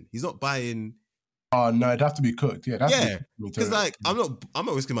plantain. He's not buying. Oh no, it'd have to be cooked. Yeah, because like I'm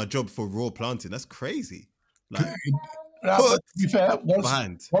not risking my job for raw plantain. That's crazy. Like, but to be fair,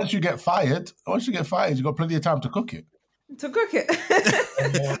 once you get fired, you got plenty of time to cook it. And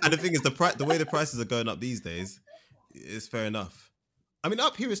the thing is, the way the prices are going up these days, is fair enough. I mean,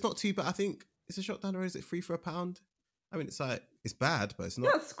 up here it's not too bad. I think it's a shop down the road. Is it $3 for a pound? I mean, it's like it's bad, but it's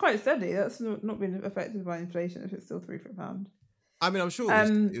not. That's quite steady. That's not been affected by inflation. If it's still $3 for a pound. I mean, I'm sure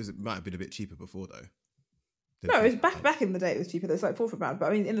it might have been a bit cheaper before though. No, it was back in the day. It was cheaper. It's like $4 for a pound. But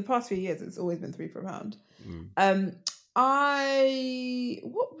I mean, in the past few years, it's always been $3 for a pound.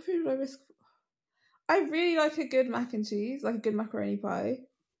 What food would I risk? I really like a good mac and cheese, like a good macaroni pie.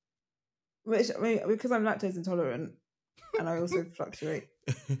 Which I mean, because I'm lactose intolerant, and I also fluctuate.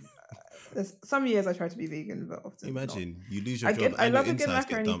 There's some years I try to be vegan, but often imagine not. you lose your job. I love a good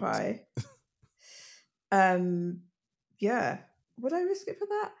macaroni pie. Yeah. Would I risk it for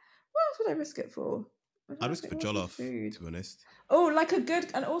that? What else would I risk it for? I'd risk it for jollof, to be honest. Oh, like a good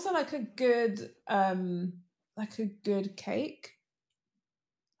cake.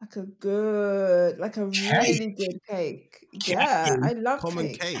 Like a really good cake. Yeah, I love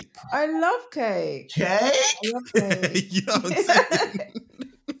common cake. I love cake. Cake? I love cake. You know what I'm saying?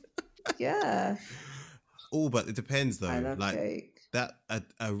 Yeah. Oh, but it depends though. I love like cake. That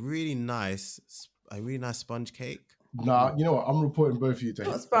a really nice sponge cake. Nah, you know what? I'm reporting both of you to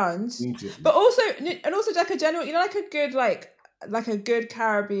not sponge, but also like a general, you know, like a good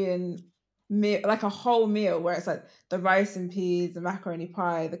Caribbean meal, like a whole meal where it's like the rice and peas, the macaroni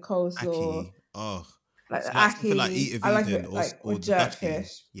pie, the coleslaw. Ackee. Oh, like so the ackee. Like eat a vegan, I like it, like or with jerk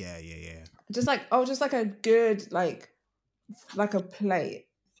fish. Yeah. Just like a good like a plate.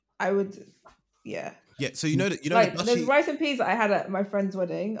 I would, yeah. Yeah, so you know like there's rice and peas that I had at my friend's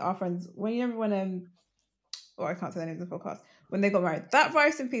wedding. Our friends, I can't say the name of the podcast. When they got married, that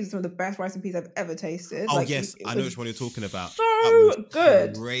rice and peas is some of the best rice and peas I've ever tasted. Oh, like, yes, I know which one you're talking about. So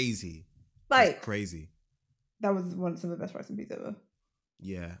good, crazy, like crazy. That was some of the best rice and peas ever.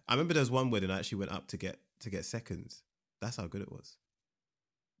 Yeah, I remember there was one wedding I actually went up to get seconds. That's how good it was.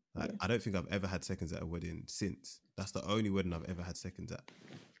 Like, I don't think I've ever had seconds at a wedding since. That's the only wedding I've ever had seconds at.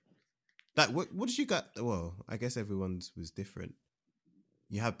 Like, what did you get? Well, I guess everyone's was different.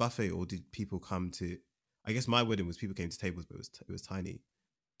 You had buffet, or did people come to? I guess my wedding was people came to tables, but it was tiny.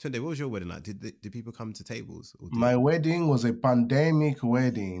 Tunde, what was your wedding like? Did people come to tables? My wedding was a pandemic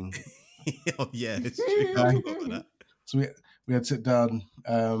wedding. Oh yeah, it's true. So we had to sit down.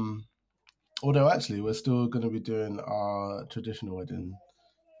 Although actually, we're still going to be doing our traditional wedding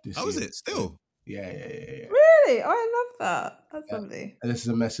this year. Oh, is it still? Yeah. Really? Oh, I love that. That's lovely. And this is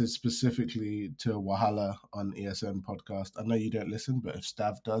a message specifically to Wahala on ESN podcast. I know you don't listen, but if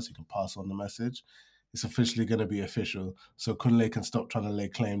Stav does, you can pass on the message. It's officially going to be official, so Kunle can stop trying to lay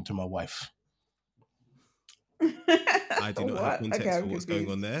claim to my wife. I do not have context for what's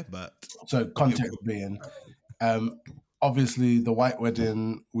going on there, but so context being, obviously the white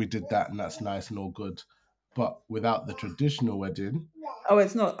wedding, we did that, and that's nice and all good. But without the traditional wedding,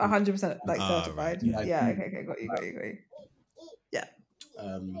 it's not 100% like certified. Right. Yeah. Okay. Got you. Yeah.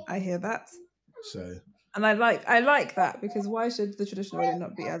 I hear that. So. And I like that, because why should the traditional wedding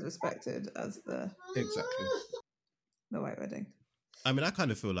not be as respected as the white wedding? I mean, I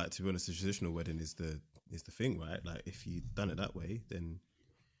kind of feel like, to be honest, the traditional wedding is the thing, right? Like, if you've done it that way, then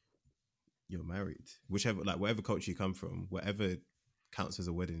you're married. Whatever culture you come from, whatever counts as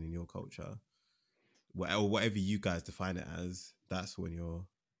a wedding in your culture, whatever you guys define it as, that's when you're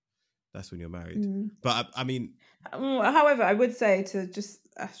married. But I mean, however, I would say to just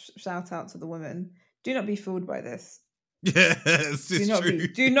shout out to the women. Do not be fooled by this. Yes,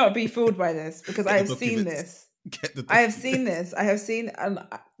 do not be fooled by this, because I have seen this. I have seen this. And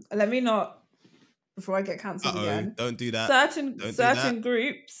let me not, before I get cancelled again. Don't do that. Certain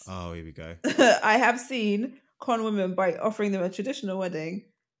groups. Oh, here we go. I have seen con women by offering them a traditional wedding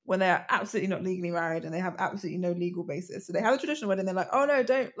when they are absolutely not legally married and they have absolutely no legal basis. So they have a traditional wedding. They're like, oh no,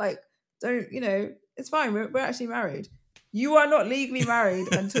 don't, it's fine. We're actually married. You are not legally married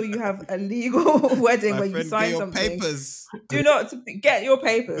until you have a legal wedding where you sign something. Papers. Do not get your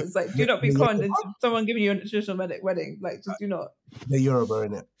papers. Like, do not be conned into someone giving you a traditional wedding. Like, just do not. The Yoruba,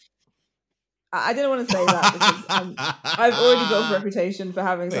 innit? I didn't want to say that because I've already built a reputation for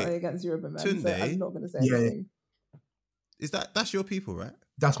having something against Yoruba men. Tunde, so I'm not going to say anything. Is that's your people, right?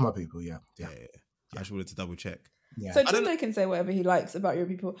 That's my people, yeah. I just wanted to double check. Yeah. So Tunde can say whatever he likes about your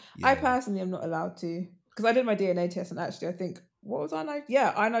people. Yeah. I personally am not allowed to. Because I did my DNA test and actually I think, what was our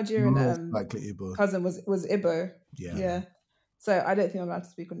Nigerian cousin was Igbo. Yeah. So I don't think I'm allowed to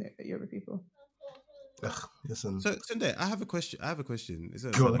speak on Yoruba people. Ugh, listen. So Tunde, I have a question. It's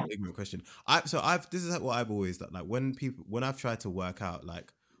an ignorant question. This is what I've always like when I've tried to work out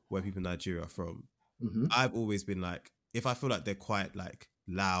like where people in Nigeria are from, I've always been like, if I feel like they're quite like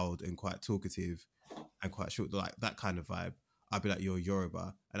loud and quite talkative and quite short, like that kind of vibe, I'd be like, you're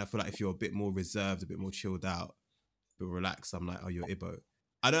Yoruba. And I feel like if you're a bit more reserved, a bit more chilled out, a bit relaxed, I'm like, oh, you're Igbo.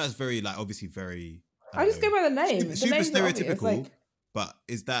 I know that's very like obviously very. I just go by the name. Super stereotypical, but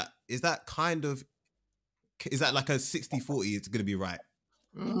is that kind of. Is that like a 60-40? It's going to be right.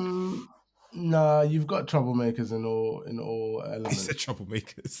 Nah, you've got troublemakers in all elements. It's the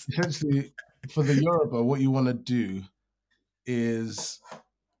troublemakers. Essentially, for the Yoruba, what you want to do is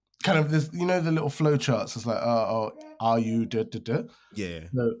kind of this. You know the little flow charts. It's like, are you da da da? Yeah.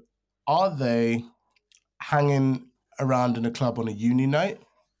 So, are they hanging around in a club on a uni night?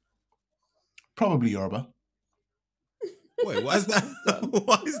 Probably Yoruba. Wait, why is that?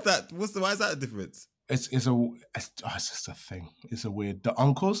 Why is that? Why is that a difference? It's just a thing. It's a weird. The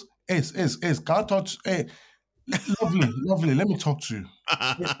uncles can't touch. Hey, lovely. Let me talk to you.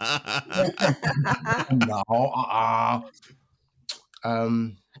 No,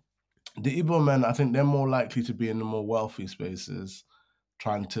 the Igbo men, I think they're more likely to be in the more wealthy spaces,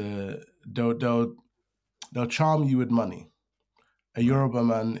 trying to they'll charm you with money. A Yoruba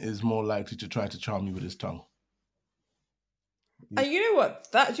man is more likely to try to charm you with his tongue. And you know what?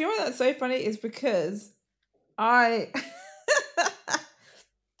 Do you know what that's so funny? Is because I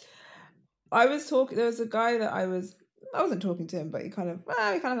was talking. There was a guy that I wasn't talking to him, but he kind of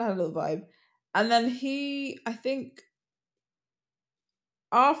had a little vibe. And then I think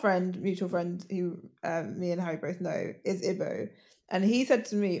our mutual friend, who me and Harry both know, is Igbo, and he said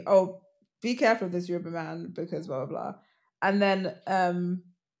to me, "Oh, be careful of this Yoruba man because blah blah blah." And then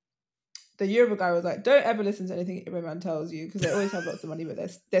the Yoruba guy was like, don't ever listen to anything Igbo man tells you because they always have lots of money, but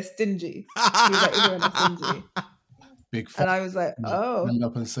they're stingy. He was like, Igbo men are stingy. Big and I was like, oh. End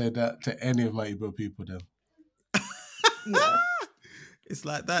up and say that to any of my Igbo people then. Yeah. It's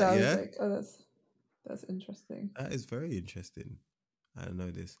like that, so I yeah? was like, oh, that's interesting. That is very interesting. I don't know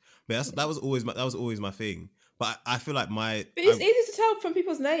this. But that was always my thing. But I feel like But it's easy to tell from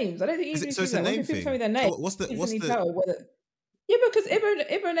people's names. I don't think you need to do that. When people tell me their name, tell whether... Yeah, because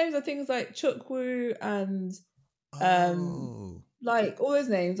Igbo names are things like Chukwu and like all those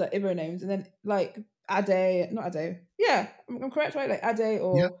names, like Igbo names, and then like Ade, not Ade. Yeah, I'm correct, right? Like Ade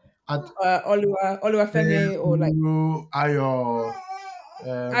or Oluwafemi or like Ayo.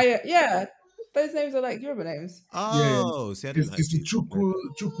 Yeah, those names are like Yoruba names. Oh, yeah. See, I didn't it's the Chukwu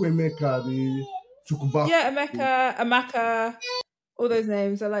Emeka, the Chukwuba. Yeah, Amaka, all those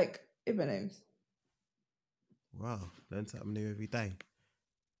names are like Igbo names. Wow, learn something new every day.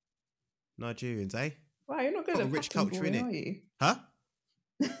 Nigerians, eh? Wow, you're not good at rich pattern culture, forming, innit? are you? Huh?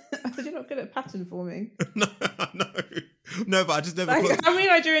 I said you're not good at pattern forming. No, but I just never. How many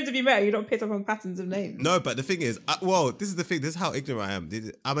Nigerians have you met? You don't pick up on patterns of names. No, but the thing is, this is the thing. This is how ignorant I am.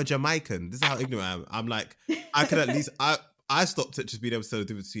 I'm a Jamaican. This is how ignorant I am. I'm like, I could at least. I stopped at just being able to tell the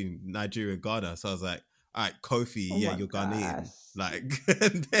difference between Nigeria and Ghana. So I was like, all right, Kofi, you're Ghanaian. Like,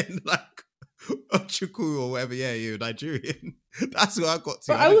 and then like. Chukwu or whatever, yeah, you're Nigerian. That's what I got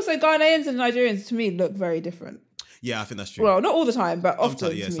to. But also, Ghanaians and Nigerians to me look very different. Yeah, I think that's true. Well, not all the time, but often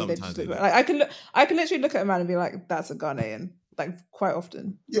to me, they just look like I can literally look at a man and be like, "That's a Ghanaian." Like quite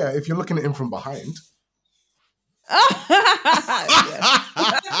often. Yeah, if you're looking at him from behind.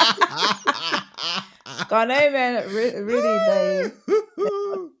 Ghanaian men really they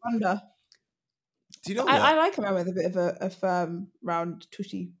wonder. Do you know? I like a man with a bit of a firm, round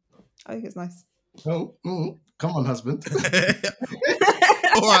tushy. I think it's nice. Oh, come on, husband. All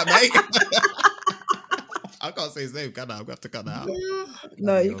right, mate. I can't say his name, can I? I'm going to have to cut that out.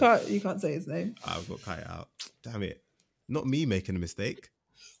 No, you can't. You can't say his name. I've got to cut it out. Damn it! Not me making a mistake.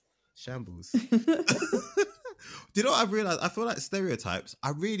 Shambles. Do you know what I've realized? I feel like stereotypes.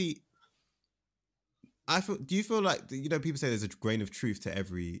 Do you feel like, you know, people say there's a grain of truth to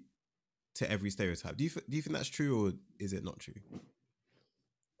every stereotype. Do you think that's true, or is it not true?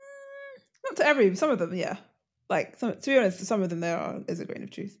 Not to every, some of them, yeah. Like, to be honest, some of them is a grain of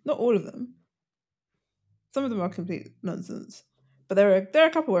truth. Not all of them. Some of them are complete nonsense. But there are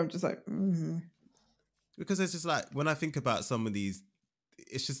a couple where I'm just like, Because it's just like, when I think about some of these,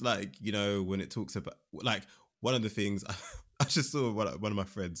 it's just like, you know, when it talks about, like, one of the things, I just saw one of my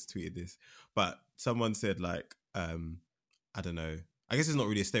friends tweeted this, but someone said, like, I don't know, I guess it's not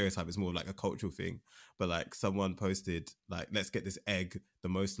really a stereotype, it's more like a cultural thing, but like someone posted, like, let's get this egg the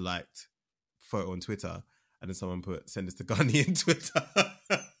most liked photo on Twitter, and then someone put, send us to Ghanaian Twitter.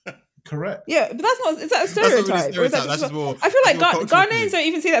 Correct. yeah, but that's not, is that a stereotype? That's not really a Or is that stereotype, that's just more, I feel like that's more cultural Ghanaians thing. don't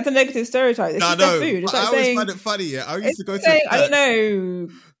even see that as a negative stereotype. It's No, just no, their food. It's but like I always saying, find it funny, yeah. I used to go to saying, a I don't church.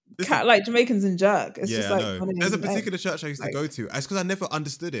 know, like Jamaicans and jerk. It's just I like know. Ghanaians There's a and particular egg. church I used to Like- go to. It's because I never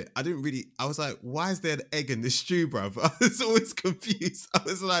understood it. I was like, why is there an egg in this stew, bruv? I was always confused. I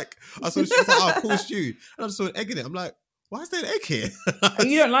was like, I saw stew, like, oh, cool stew. And I just saw an egg in it. I'm like, why is there an egg here? Oh,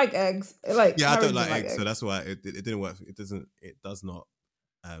 you don't like eggs? Like, Yeah, I Harry don't like doesn't eggs, so that's why it didn't work. It does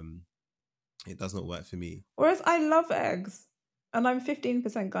not work for me. Whereas I love eggs. And I'm 15%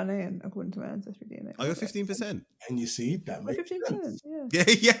 Ghanaian, according to my ancestry DNA. Oh, you're 15%. And you see, that I'm makes 15%, sense. yeah.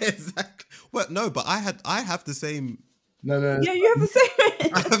 Yeah, exactly. Well, no, but I have the same. No. Yeah, you have the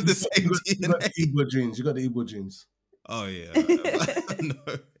same. I have the same You got DNA. the Igbo genes. You got the Igbo genes. Oh yeah.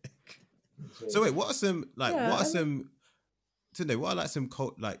 No. So wait, what are some like? Yeah, what are I some? Today, what are like some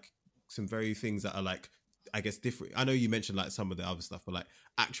some very things that are like, I guess, different? I know you mentioned like some of the other stuff, but like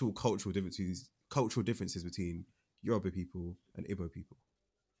actual cultural differences between Yoruba people and Igbo people.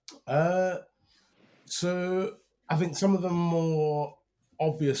 So I think some of the more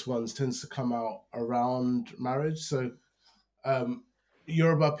obvious ones tends to come out around marriage. So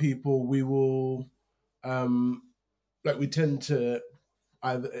Yoruba people, we will we tend to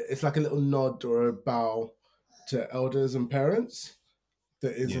it's like a little nod or a bow to elders and parents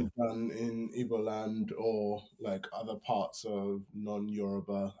that isn't done in Igbo land or like other parts of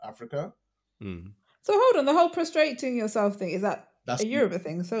non-Yoruba Africa. Mm. So hold on, the whole prostrating yourself thing, is that That's a Yoruba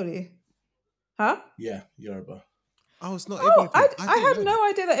thing solely? Huh? Yeah, Yoruba. Oh, it's not. Oh, Igbo I thing. had didn't know no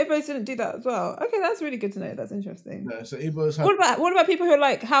idea that Igbos didn't do that as well. Okay, that's really good to know. That's interesting. No, so Igbos have What about people who are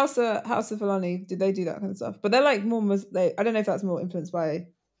like House of Fulani? Did they do that kind of stuff? But they're like more I don't know if that's more influenced by.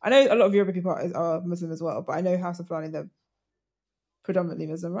 I know a lot of Yoruba people are Muslim as well, but I know House of Fulani, they're predominantly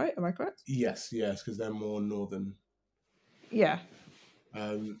Muslim, right? Am I correct? yes, because they're more northern. Yeah.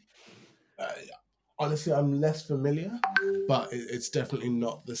 Honestly, I'm less familiar, but it's definitely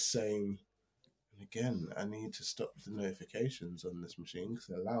not the same. And again, I need to stop the notifications on this machine because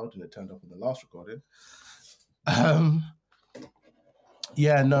they're loud and it turned off in the last recording.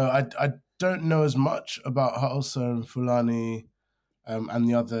 Yeah, no, I don't know as much about Hausa and Fulani and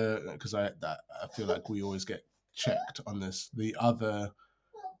the other, because I feel like we always get checked on this, the other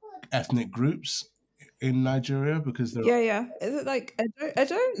ethnic groups in Nigeria, because they're Yeah. Is it like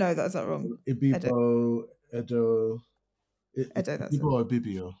Edo? No, that's not wrong. Ibibo, Edo, Edo, that's Ibibo or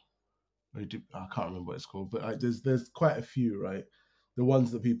Bibio. I can't remember what it's called, but there's quite a few, right? The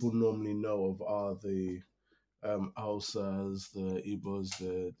ones that people normally know of are the Hausas, the Igbos,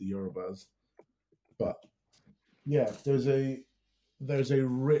 the Yorubas. But yeah, there's a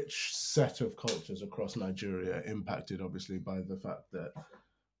rich set of cultures across Nigeria, impacted obviously by the fact that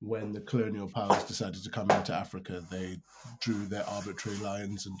when the colonial powers decided to come into Africa, they drew their arbitrary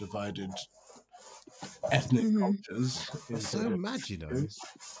lines and divided ethnic cultures. That's so mad, you know.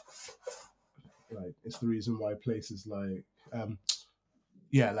 Like, it's the reason why places like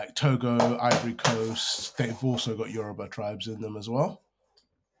like Togo, Ivory Coast, they've also got Yoruba tribes in them as well.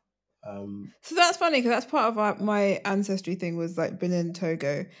 So that's funny because that's part of my ancestry thing was like Benin,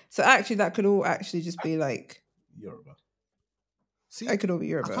 Togo. So actually, that could all actually just be like Yoruba. See, it could all be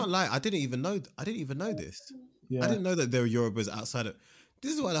Yoruba. I can't lie. I didn't even know this. Yeah. I didn't know that there were Yorubas outside of.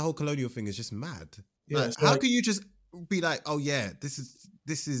 This is why the whole colonial thing is just mad. Yeah, Like, so how like- can you just be like, oh yeah, this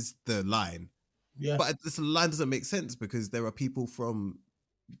is the line, Yeah. but this line doesn't make sense because there are people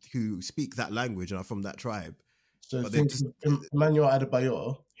who speak that language and are from that tribe. So But they think just- of Emmanuel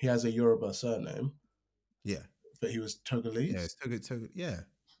Adebayor, he has a Yoruba surname, Yeah, but he was Togolese. yeah, it's Togo. Yeah,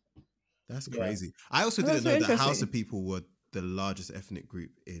 that's Yeah. crazy. I also Oh, didn't that's know so that Hausa interesting. people were the largest ethnic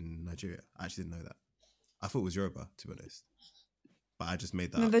group in Nigeria. I actually didn't know that. I thought it was Yoruba, to be honest. but I just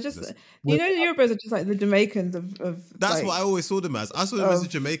made that No, up. they're just, That's, you know, the Yorubas are just like the Jamaicans of that's like, what I always saw them as. I saw them as the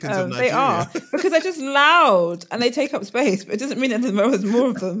Jamaicans of they Nigeria. are, because they're just loud and they take up space, but it doesn't mean that there's more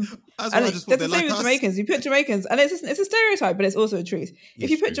of them. That's And why I just thought that's the they're same like with us. Jamaicans. You put Jamaicans, and it's a stereotype, but it's also a truth. Yeah,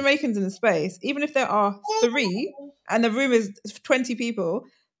 If you put true. Jamaicans in a space, even if there are 3 and the room is 20 people,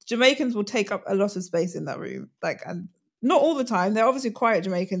 Jamaicans will take up a lot of space in that room. Like, and not all the time. They're obviously quiet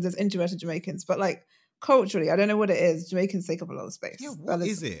Jamaicans, there's introverted Jamaicans, but like culturally, I don't know what it is. Jamaicans take up a lot of space. Yeah, what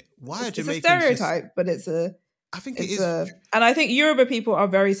is it? Why are It's a Jamaicans stereotype, but it's a. I think It's it is. and I think Yoruba people are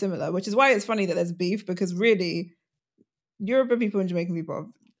very similar, which is why it's funny that there's beef, because really, Yoruba people and Jamaican people are,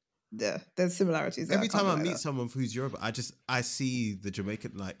 there's similarities there. Every time I can't deny meet that. someone who's Yoruba, I see the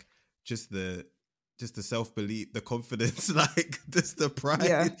Jamaican, like just the self-belief, the confidence, like just the pride,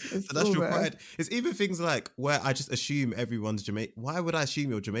 Yeah, the it's national all there. pride. It's even things like where I just assume everyone's Jamaican. Why would I assume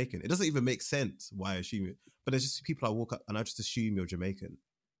you're Jamaican? It doesn't even make sense why I assume it. But there's just people I walk up and I just assume you're Jamaican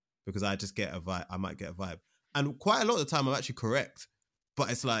because I just get a vibe. I might get a vibe. And quite a lot of the time I'm actually correct. But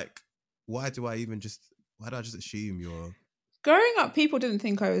it's like, why do I just assume you're... Growing up, people didn't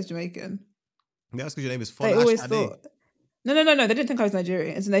think I was Jamaican. Yeah, that's because your name is They Folash always Ade. thought. No. They didn't think I was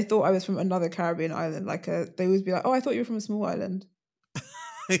Nigerian, and they thought I was from another Caribbean island. Like they always be like, "Oh, I thought you were from a small island."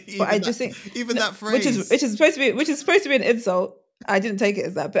 But I just think that phrase, which is supposed to be an insult. I didn't take it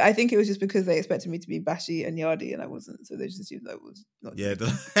as that, but I think it was just because they expected me to be bashy and yardy, and I wasn't. So they just assumed I was not. Yeah,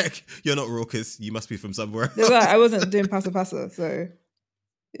 like, you're not raucous. You must be from somewhere. They're like, I wasn't doing pasa. So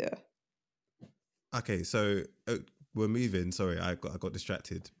yeah. Okay, so we're moving. Sorry, I got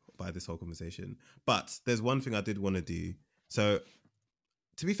distracted by this whole conversation. But there's one thing I did want to do. So,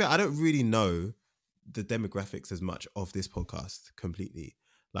 to be fair, I don't really know the demographics as much of this podcast completely.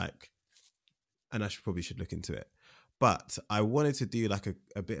 Like, and I probably should look into it. But I wanted to do like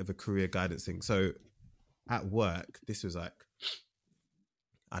a bit of a career guidance thing. So, at work, this was like,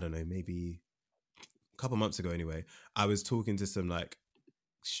 I don't know, maybe a couple months ago. Anyway, I was talking to some like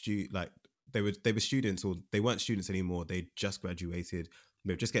they were students, or they weren't students anymore. They just graduated.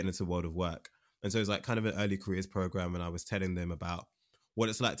 They were just getting into the world of work. And so it was like kind of an early careers program. And I was telling them about what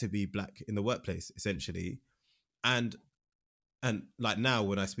it's like to be Black in the workplace, essentially. And like now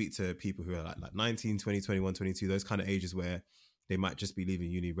when I speak to people who are like 19, 20, 21, 22, those kind of ages where they might just be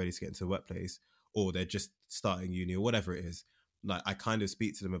leaving uni ready to get into the workplace, or they're just starting uni or whatever it is. Like I kind of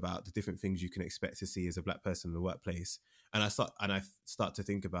speak to them about the different things you can expect to see as a Black person in the workplace. And I start to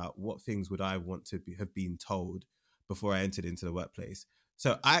think about what things would I want to have been told before I entered into the workplace.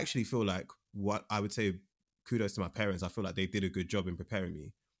 So I actually feel like, what I would say, kudos to my parents. I feel like they did a good job in preparing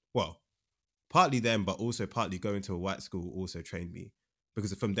me. Well, partly them, but also partly going to a white school also trained me,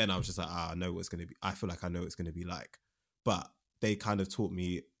 because from then I was just like, I know what's going to be. I feel like I know what it's going to be like. But they kind of taught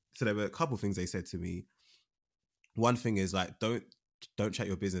me. So there were a couple of things they said to me. One thing is like, don't check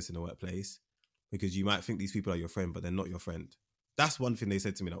your business in the workplace, because you might think these people are your friend, but they're not your friend. That's one thing they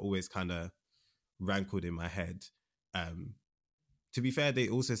said to me that always kind of rankled in my head. To be fair, they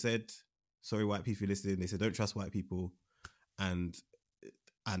also said, sorry, white people listening, they said, don't trust white people. And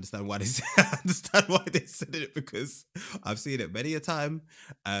I understand why they said it, because I've seen it many a time.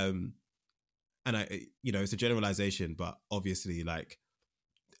 And it's a generalization, but obviously like,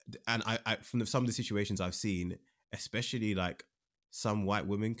 and I from some of the situations I've seen, especially like some white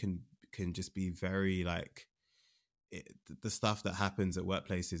women can just be very like, the stuff that happens at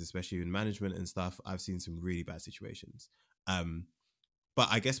workplaces, especially in management and stuff, I've seen some really bad situations. But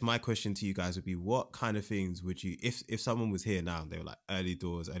I guess my question to you guys would be, what kind of things would you, if someone was here now and they were like early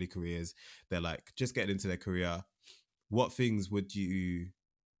doors, early careers, they're like just getting into their career, what things would you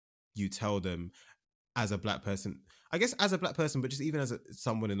tell them as a Black person? I guess as a Black person, but just even as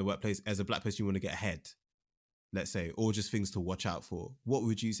someone in the workplace, as a Black person, you want to get ahead, let's say, or just things to watch out for. What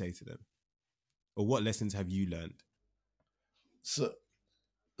would you say to them? Or what lessons have you learned? So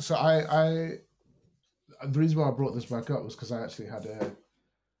I the reason why I brought this back up was because I actually had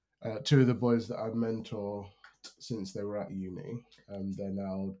two of the boys that I mentor since they were at uni. They're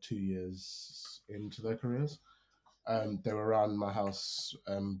now 2 years into their careers. They were around my house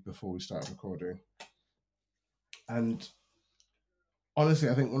before we started recording. And honestly,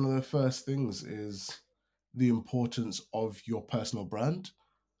 I think one of the first things is the importance of your personal brand,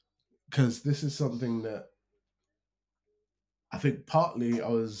 because this is something that I think partly I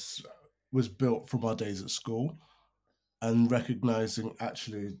was built from our days at school, and recognizing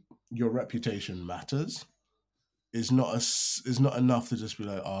actually your reputation matters. Is not enough to just be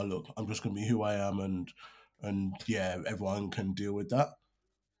like, oh look, I'm just going to be who I am, and yeah, everyone can deal with that.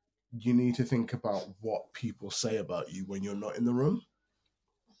 You need to think about what people say about you when you're not in the room,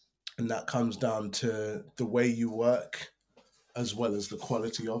 and that comes down to the way you work, as well as the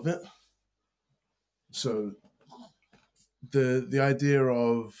quality of it. So the idea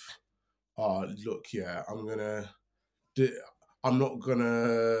of, look, yeah, I'm not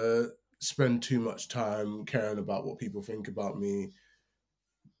gonna spend too much time caring about what people think about me,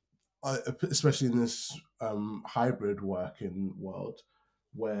 especially in this hybrid working world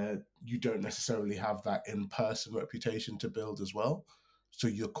where you don't necessarily have that in-person reputation to build as well. So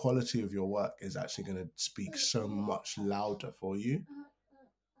your quality of your work is actually going to speak so much louder for you.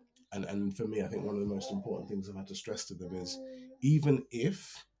 And for me, I think one of the most important things I've had to stress to them is, even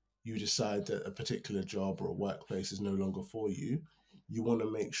if you decide that a particular job or a workplace is no longer for you, you want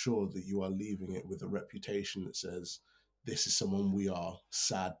to make sure that you are leaving it with a reputation that says, this is someone we are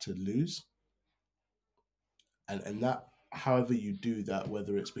sad to lose. And that, however you do that,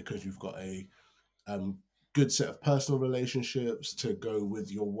 whether it's because you've got a good set of personal relationships to go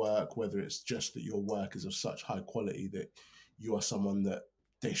with your work, whether it's just that your work is of such high quality that you are someone that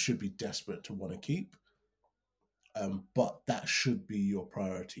they should be desperate to want to keep. But that should be your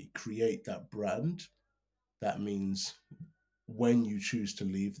priority. Create that brand. That means when you choose to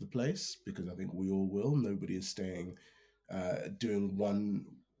leave the place, because I think we all will, nobody is staying doing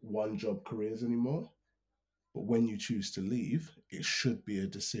one job careers anymore. But when you choose to leave, it should be a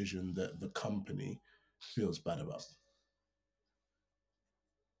decision that the company feels bad about.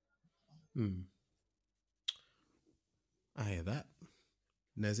 I hear that.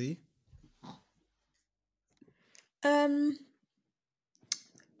 Nezzy?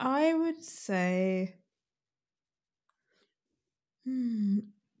 I would say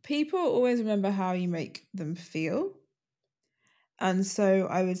people always remember how you make them feel. And so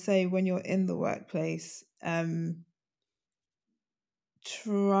I would say when you're in the workplace, try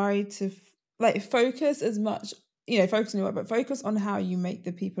to focus as much, focus on your work, but focus on how you make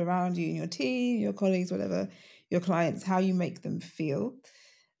the people around you, your team, your colleagues, whatever, your clients, how you make them feel.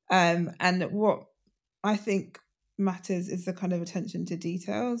 And what I think matters is the kind of attention to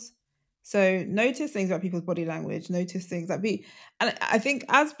details. So notice things about people's body language, notice things and I think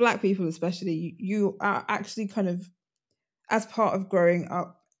as Black people especially, you are actually kind of, as part of growing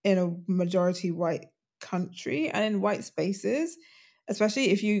up in a majority white country and in white spaces, especially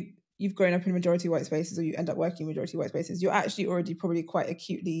if you've grown up in majority white spaces or you end up working in majority white spaces, you're actually already probably quite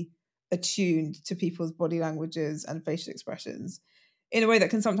acutely attuned to people's body languages and facial expressions in a way that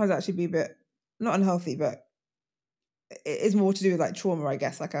can sometimes actually be a bit, not unhealthy, but it is more to do with like trauma, I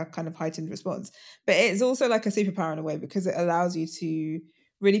guess, like a kind of heightened response. But it's also like a superpower in a way, because it allows you to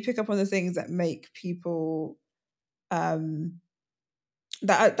really pick up on the things that make people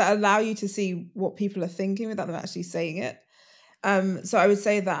that allow you to see what people are thinking without them actually saying it. So I would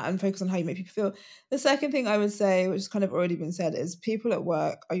say that, and focus on how you make people feel. The second thing I would say, which has kind of already been said, is people at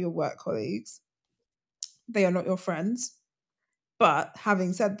work are your work colleagues. They are not your friends. But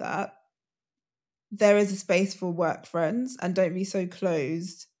having said that, there is a space for work friends, and don't be so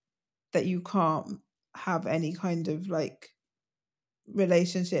closed that you can't have any kind of like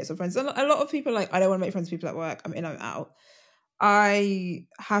relationships or friends. A lot of people are like, I don't want to make friends with people at work. I'm in, I'm out. I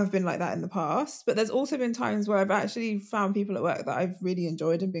have been like that in the past, but there's also been times where I've actually found people at work that I've really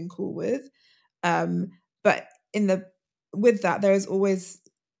enjoyed and been cool with. But with that, there is always,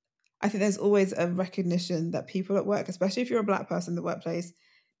 I think there's always a recognition that people at work, especially if you're a Black person in the workplace,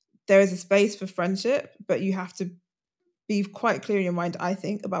 there is a space for friendship, but you have to be quite clear in your mind, I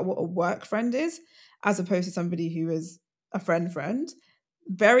think, about what a work friend is, as opposed to somebody who is a friend.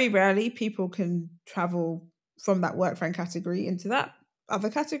 Very rarely people can travel from that work friend category into that other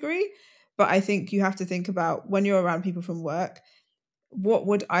category. But I think you have to think about, when you're around people from work, what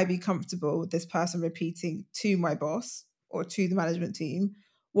would I be comfortable with this person repeating to my boss or to the management team?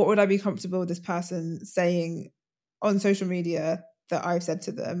 What would I be comfortable with this person saying on social media that I've said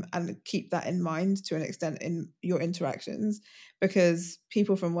to them, and keep that in mind to an extent in your interactions, because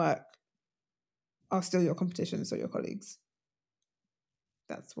people from work are still your competition, so your colleagues.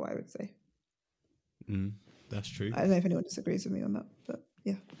 That's what I would say. That's true. I don't know if anyone disagrees with me on that, but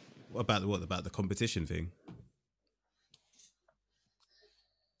yeah. What about the competition thing?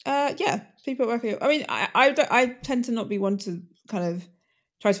 Yeah, people at work. I mean, I tend to not be one to kind of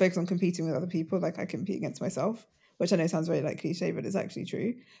try to focus on competing with other people. Like, I compete against myself, which I know sounds very like cliche, but it's actually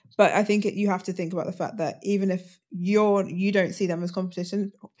true. But I think you have to think about the fact that even if you don't see them as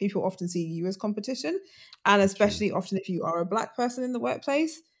competition, people often see you as competition, and especially often if you are a Black person in the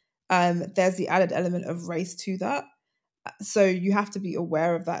workplace, there's the added element of race to that. So you have to be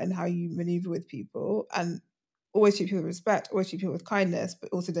aware of that in how you maneuver with people, and always treat people with respect, always treat people with kindness, but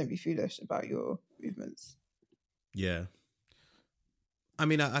also don't be foolish about your movements. Yeah. I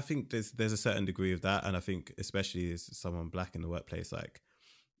mean, I think there's a certain degree of that, and I think especially as someone black in the workplace, like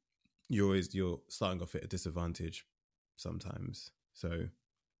you're starting off at a disadvantage sometimes. So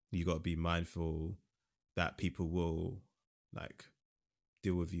you got to be mindful that people will like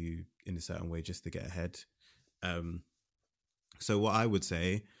deal with you in a certain way just to get ahead. So what I would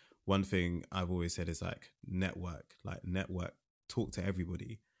say, one thing I've always said is like network, talk to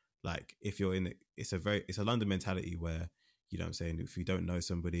everybody. Like if you're in it, it's a London mentality where, you know what I'm saying, if we don't know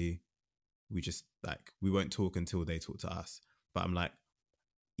somebody, we just like, we won't talk until they talk to us. But I'm like,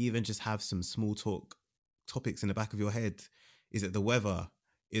 even just have some small talk topics in the back of your head. Is it the weather?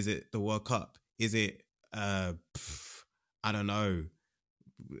 Is it the World Cup? Is it, I don't know,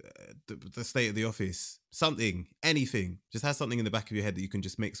 the state of the office? Something, anything. Just have something in the back of your head that you can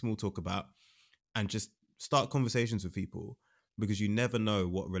just make small talk about and just start conversations with people, because you never know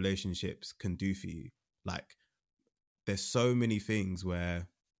what relationships can do for you. Like, there's so many things where,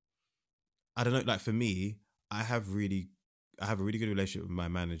 I don't know, like for me, I have a really good relationship with my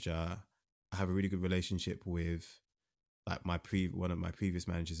manager. I have a really good relationship with like one of my previous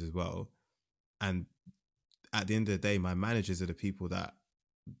managers as well. And at the end of the day, my managers are the people that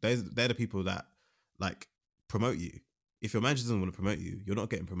they're the people that like promote you. If your manager doesn't want to promote you, you're not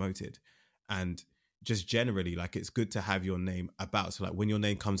getting promoted. And just generally, like, it's good to have your name about. So like when your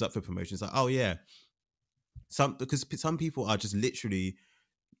name comes up for promotion, it's like, oh yeah, because some people are just literally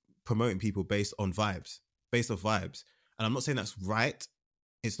promoting people based off vibes. And I'm not saying that's right.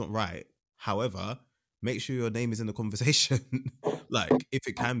 It's not right. However, make sure your name is in the conversation. Like, if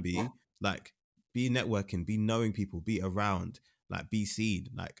it can be, like, be networking, be knowing people, be around, like, be seen,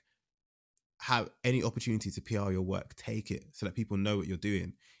 like, have any opportunity to PR your work, take it so that people know what you're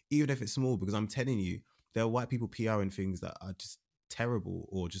doing, even if it's small, because I'm telling you, there are white people PRing things that are just terrible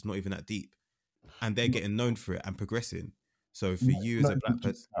or just not even that deep, and they're getting known for it and progressing. So for you as a black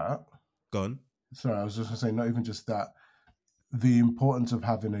person, gone. Sorry, I was just going to say, not even just that, the importance of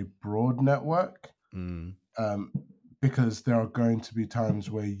having a broad network, because there are going to be times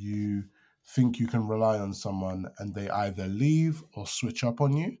where you think you can rely on someone and they either leave or switch up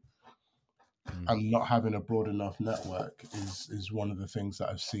on you. And not having a broad enough network is one of the things that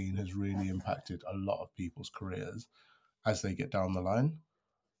I've seen has really impacted a lot of people's careers as they get down the line.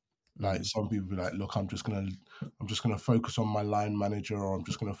 Like, some people be like, look, I'm just gonna focus on my line manager, or I'm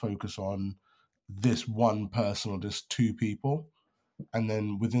just gonna focus on this one person or this two people. And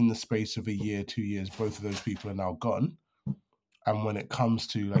then within the space of a year, 2 years, both of those people are now gone. And when it comes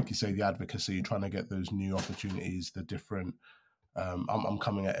to, like you say, the advocacy, trying to get those new opportunities, the different, I'm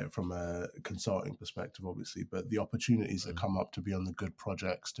coming at it from a consulting perspective, obviously, but the opportunities that come up to be on the good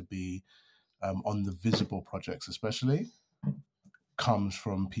projects, to be on the visible projects especially, comes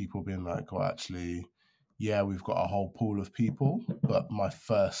from people being like, well, actually, yeah, we've got a whole pool of people, but my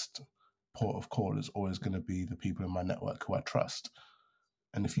first port of call is always going to be the people in my network who I trust.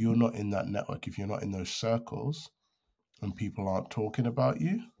 And if you're not in that network, if you're not in those circles and people aren't talking about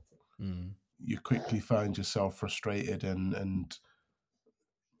you, you quickly find yourself frustrated and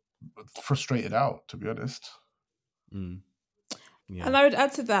frustrated out, to be honest. Yeah. And I would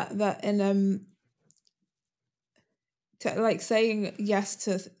add to that in to, like, saying yes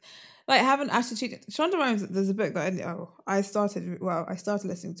to, like, have an attitude. Shonda Rhimes, there's a book that I started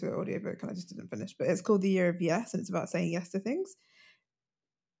listening to an audiobook and I just didn't finish, but it's called The Year of Yes, and it's about saying yes to things,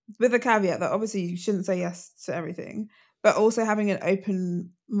 with a caveat that obviously you shouldn't say yes to everything, but also having an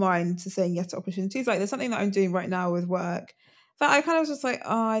open mind to saying yes to opportunities. Like, there's something that I'm doing right now with work that I kind of was just like,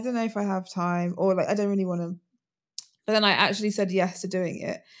 oh, I don't know if I have time, or like, I don't really want to. But then I actually said yes to doing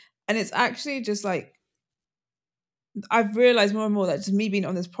it. And it's actually just like, I've realized more and more that just me being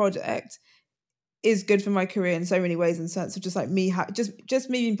on this project is good for my career in so many ways, in the sense of just like me, just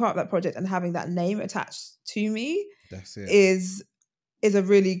me being part of that project and having that name attached to me. That's it. Is a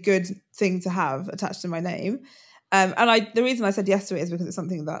really good thing to have attached to my name. And the reason I said yes to it is because it's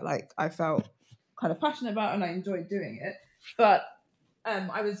something that, like, I felt kind of passionate about and I enjoyed doing it. But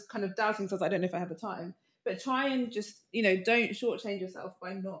I was kind of doubting, so I don't know if I have the time. But try and just, don't shortchange yourself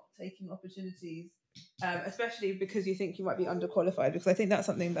by not taking opportunities, especially because you think you might be underqualified. Because I think that's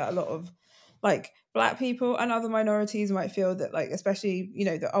something that a lot of, like, Black people and other minorities might feel, that, like, especially,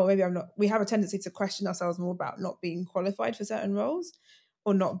 that, oh, maybe I'm not. We have a tendency to question ourselves more about not being qualified for certain roles,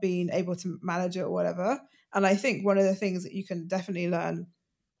 or not being able to manage it or whatever. And I think one of the things that you can definitely learn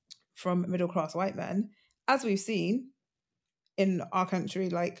from middle-class white men, as we've seen in our country,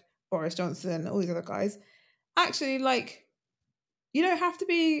 like Boris Johnson, all these other guys, actually, like, you don't have to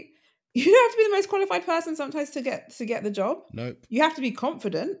be the most qualified person sometimes to get the job. Nope. You have to be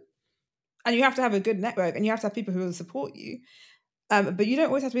confident, and you have to have a good network, and you have to have people who will support you. But you don't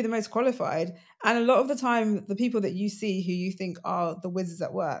always have to be the most qualified. And a lot of the time, the people that you see who you think are the wizards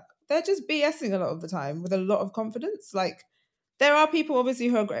at work, they're just BSing a lot of the time with a lot of confidence. Like, there are people obviously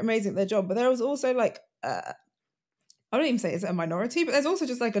who are amazing at their job, but there is also like, I don't even say it's a minority, but there's also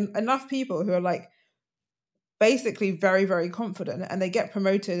just like enough people who are like basically very, very confident, and they get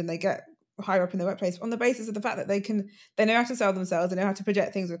promoted and they get higher up in the workplace on the basis of the fact that they know how to sell themselves, they know how to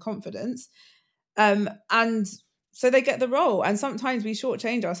project things with confidence. And so they get the role. And sometimes we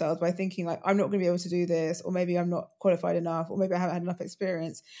shortchange ourselves by thinking like, I'm not going to be able to do this, or maybe I'm not qualified enough, or maybe I haven't had enough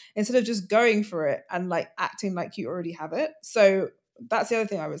experience, instead of just going for it and like acting like you already have it. So that's the other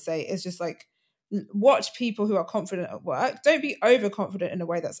thing I would say, is just like, watch people who are confident at work. Don't be overconfident in a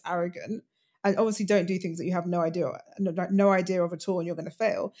way that's arrogant. And obviously don't do things that you have no idea of at all, and you're going to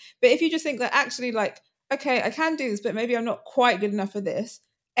fail. But if you just think that actually like, okay, I can do this, but maybe I'm not quite good enough for this,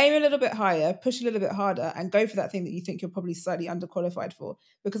 aim a little bit higher, push a little bit harder, and go for that thing that you think you're probably slightly underqualified for.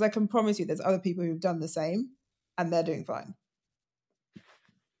 Because I can promise you there's other people who've done the same and they're doing fine.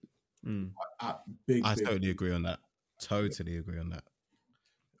 I totally agree on that. Totally agree on that.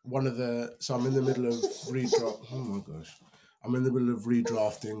 So I'm in the middle of I'm in the middle of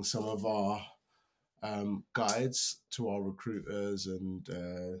redrafting some of our guides to our recruiters and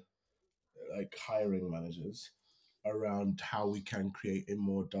like hiring managers around how we can create a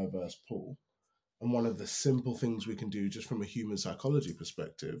more diverse pool. And one of the simple things we can do just from a human psychology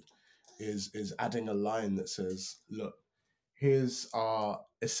perspective is adding a line that says, look, here's our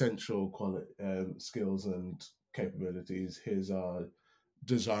essential skills and capabilities, here's our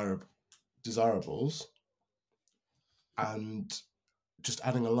desirables, and just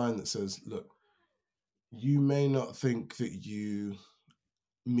adding a line that says, look, you may not think that you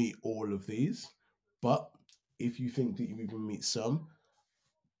meet all of these, but if you think that you even meet some,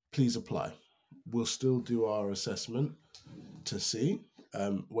 please apply. We'll still do our assessment to see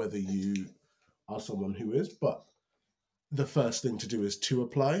whether you are someone who is, but the first thing to do is to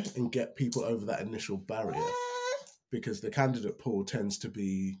apply and get people over that initial barrier, because the candidate pool tends to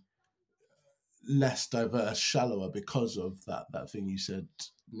be less diverse, shallower, because of that thing you said,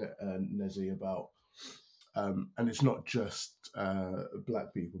 Nezzy, about and it's not just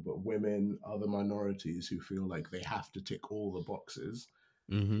black people, but women, other minorities who feel like they have to tick all the boxes,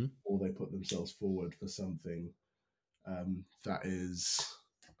 or they put themselves forward for something that is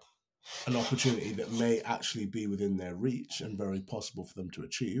an opportunity that may actually be within their reach and very possible for them to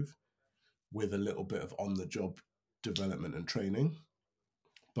achieve with a little bit of on-the-job development and training.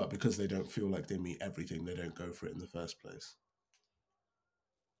 But because they don't feel like they meet everything, they don't go for it in the first place.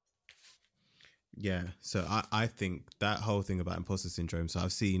 Yeah, so I think that whole thing about imposter syndrome, so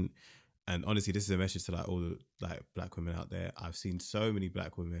I've seen, and honestly, this is a message to like all the like black women out there. I've seen so many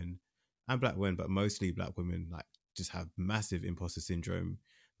black women and black men, but mostly black women, like just have massive imposter syndrome,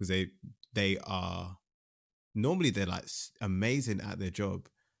 because they are normally they're like amazing at their job,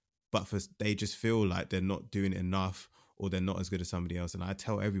 but they just feel like they're not doing enough, or they're not as good as somebody else. And I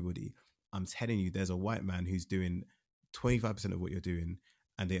tell everybody, I'm telling you, there's a white man who's doing 25% of what you're doing,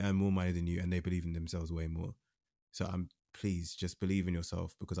 and they earn more money than you, and they believe in themselves way more. So please just believe in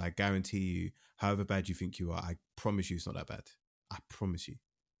yourself, because I guarantee you, however bad you think you are, I promise you it's not that bad. I promise you.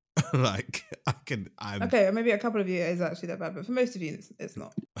 Like okay, maybe a couple of you is actually that bad, but for most of you it's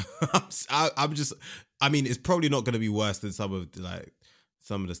not. I mean, it's probably not going to be worse than some of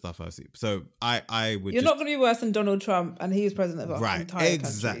the stuff I see. So I would. You're not going to be worse than Donald Trump, and he's president of our entire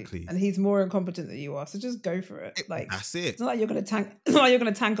country, and he's more incompetent than you are. So just go for it. Like, that's it. It's not like you're going to tank. It's not like you're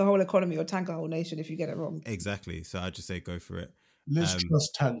going to tank a whole economy or tank a whole nation if you get it wrong. Exactly. So I just say go for it. Liz Truss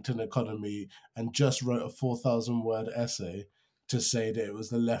tanked an economy and just wrote a 4,000-word essay to say that it was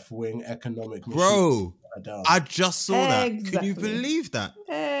the left-wing economic machine. Bro, I just saw that. Can you believe that?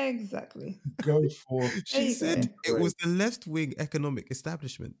 Exactly. Go for it. She said it was the left-wing economic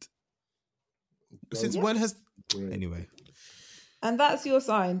establishment. Since when has... Anyway. And that's your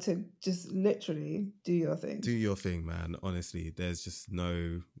sign to just literally do your thing. Do your thing, man. Honestly, there's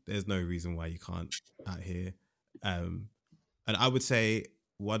no reason why you can't out here. And I would say,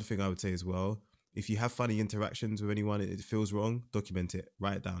 one thing I would say as well, if you have funny interactions with anyone, it feels wrong, document it,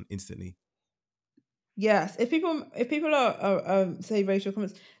 write it down instantly. Yes. If people are say racial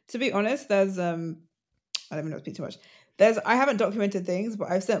comments, to be honest, there's I don't even know to speak too much. I haven't documented things, but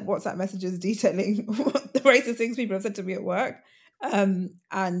I've sent WhatsApp messages detailing the racist things people have said to me at work. And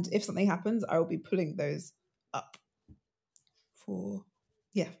if something happens, I will be pulling those up for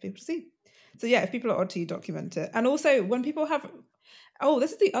people to see. So yeah, if people are odd to you, document it. And also when people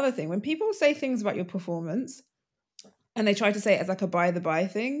this is the other thing. When people say things about your performance and they try to say it as like a by the by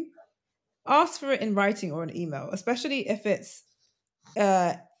thing, ask for it in writing or an email, especially if it's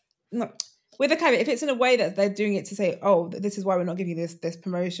not with a caveat, if it's in a way that they're doing it to say, oh, this is why we're not giving you this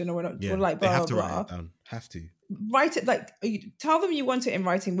promotion, or we're not, Yeah, or like they blah have to blah write blah. it down. Have to. Write it, like, tell them you want it in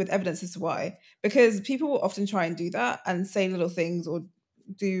writing with evidence as to why, because people will often try and do that and say little things or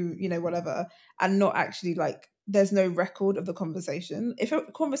do, you know, whatever, and not actually, like, there's no record of the conversation. If a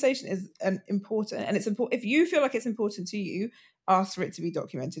conversation is important, and it's important, if you feel like it's important to you, ask for it to be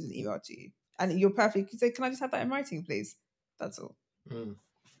documented and emailed to you, and you're perfect. You say, can I just have that in writing, please? That's all.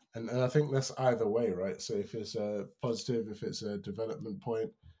 And I think that's either way, right? So if it's a positive, if it's a development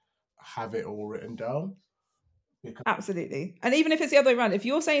point, have it all written down. Absolutely. And even if it's the other way around, if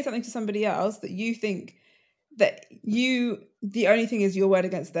you're saying something to somebody else that you think that the only thing is your word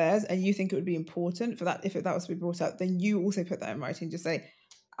against theirs, and you think it would be important for that, if that was to be brought up, then you also put that in writing. Just say,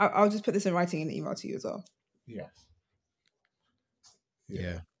 I'll just put this in writing in an email to you as well. Yes.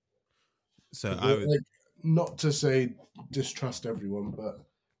 Yeah. So I would, like, not to say distrust everyone, but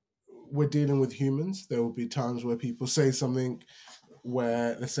we're dealing with humans. There will be times where people say something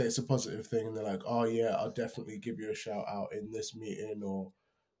where, let's say it's a positive thing, and they're like, oh yeah, I'll definitely give you a shout out in this meeting, or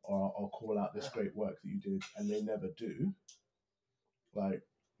I'll call out this great work that you did, and they never do. Like,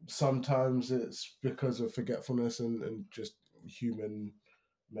 sometimes it's because of forgetfulness and just human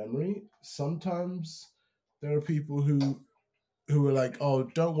memory. Sometimes there are people who are like, oh,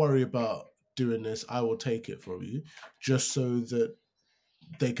 don't worry about doing this, I will take it from you, just so that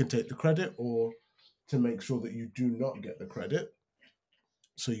they can take the credit, or to make sure that you do not get the credit.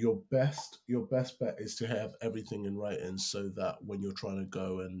 So your best bet is to have everything in writing, so that when you're trying to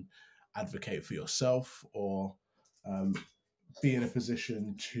go and advocate for yourself, or be in a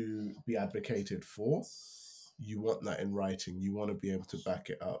position to be advocated for, you want that in writing. You want to be able to back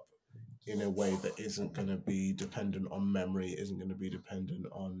it up in a way that isn't going to be dependent on memory, isn't going to be dependent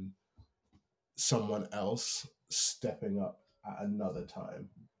on someone else stepping up at another time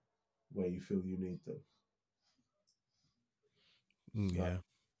where you feel you need them. Yeah.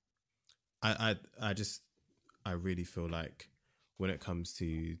 I really feel like when it comes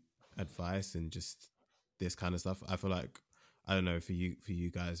to advice and just this kind of stuff, I feel like, I don't know for you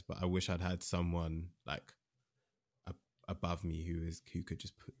guys, but I wish I'd had someone like above me who could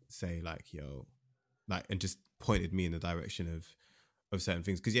just say like, yo, like, and just pointed me in the direction of certain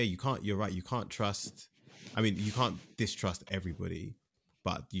things. Because you're right, you can't trust, I mean, you can't distrust everybody,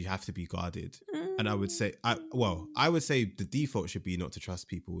 but you have to be guarded. And I would say the default should be not to trust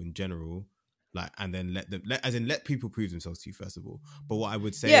people in general, like, and then let people prove themselves to you first of all. But what I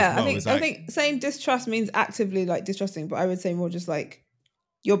would say, I think saying distrust means actively like distrusting, but I would say more just like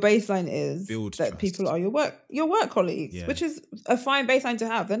your baseline is that trust. People are your work colleagues, which is a fine baseline to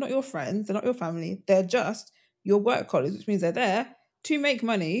have. They're not your friends, they're not your family, they're just your work colleagues, which means they're there to make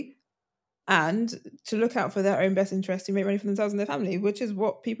money and to look out for their own best interest, to make money for themselves and their family, which is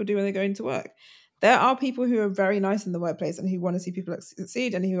what people do when they go into work. There are people who are very nice in the workplace and who want to see people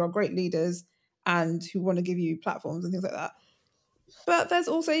succeed, and who are great leaders and who want to give you platforms and things like that. But there's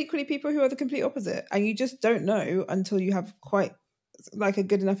also equally people who are the complete opposite, and you just don't know until you have quite like a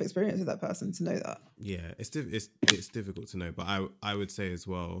good enough experience with that person to know that. Yeah, it's difficult to know, but I would say as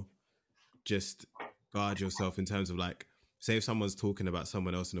well, just guard yourself in terms of like, say if someone's talking about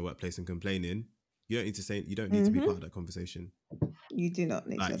someone else in the workplace and complaining, you don't need to be part of that conversation. You do not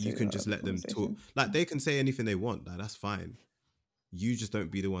need like, you can just let them talk. Like, they can say anything they want, like, that's fine. You just don't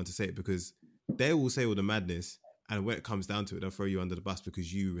be the one to say it, because they will say all the madness, and when it comes down to it, they'll throw you under the bus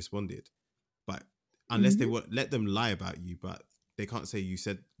because you responded. But unless they want, let them lie about you, but they can't say you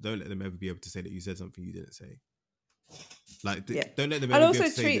said. Don't let them ever be able to say that you said something you didn't say. Like, don't let them ever be able to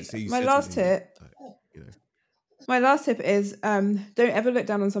say that you my said last something. Tip. Like, my last tip is don't ever look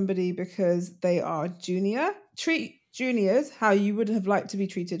down on somebody because they are junior. Treat juniors how you would have liked to be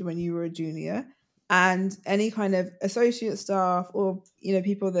treated when you were a junior, and any kind of associate staff, or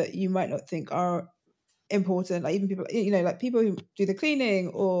people that you might not think are important, like even people like people who do the cleaning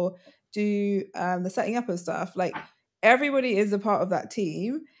or do the setting up of stuff, like everybody is a part of that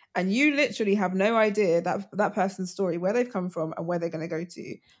team, and you literally have no idea that person's story, where they've come from and where they're going to go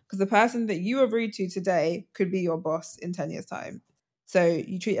to, because the person that you are rude to today could be your boss in 10 years time. So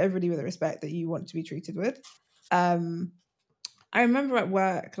you treat everybody with the respect that you want to be treated with. I remember at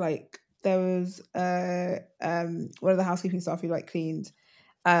work, like there was one of the housekeeping staff who like cleaned,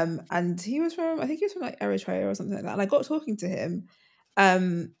 and he was from like Eritrea or something like that. And I got talking to him,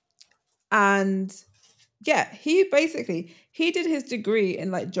 and yeah, he did his degree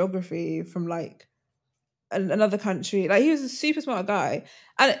in like geography from like another country. Like, he was a super smart guy,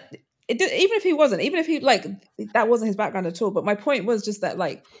 and even if he wasn't, even if he like that wasn't his background at all. But my point was just that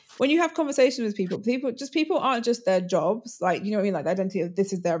like when you have conversations with people aren't just their jobs, like, you know what I mean, like the identity of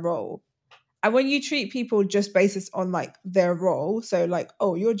this is their role. And when you treat people just basis on like their role, so like,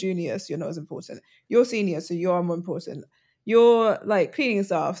 oh, you're junior, so you're not as important. You're senior, so you're more important. You're like cleaning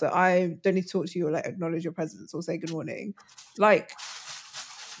staff, so I don't need to talk to you or like acknowledge your presence or say good morning. Like,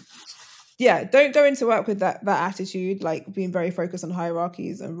 yeah, don't go into work with that attitude, like being very focused on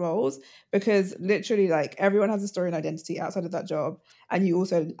hierarchies and roles, because literally like everyone has a story and identity outside of that job. And you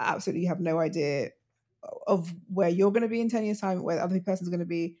also absolutely have no idea of where you're going to be in 10 years time, where the other person's going to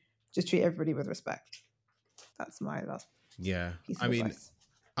be. Just treat everybody with respect. That's my last piece of advice.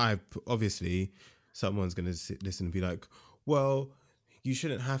 Obviously someone's going to listen and be like, well, you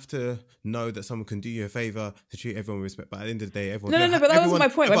shouldn't have to know that someone can do you a favor to treat everyone with respect. But at the end of the day, everyone... No, but that wasn't my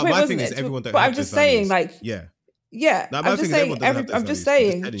point. My point wasn't it. Everyone don't but have I'm just those values. saying, like... Yeah. No, I'm just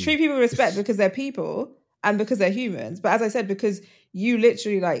saying, treat people with respect because they're people and because they're humans. But as I said, because you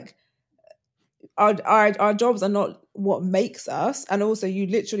literally, like... Our jobs are not what makes us. And also, you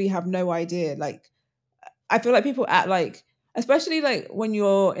literally have no idea. Like, I feel like people act like... Especially, like, when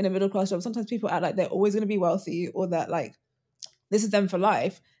you're in a middle-class job, sometimes people act like they're always going to be wealthy or that, like, this is them for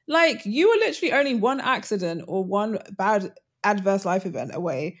life. Like, you are literally only one accident or one bad adverse life event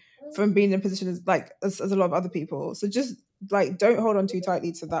away from being in a position as a lot of other people. So just like, don't hold on too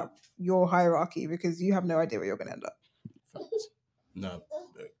tightly to that, your hierarchy, because you have no idea where you're going to end up. No,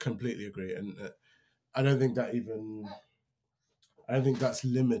 completely agree. And I don't think that's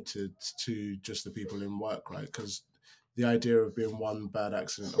limited to just the people in work, right? Because the idea of being one bad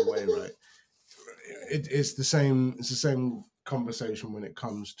accident away, right? It's the same conversation when it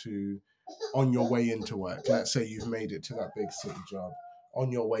comes to on your way into work. Let's say you've made it to that big city job.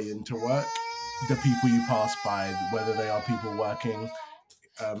 On your way into work, the people you pass by, whether they are people working,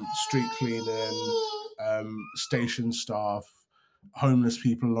 street cleaning, station staff, homeless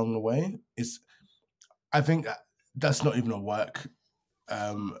people along the way, I think that's not even a work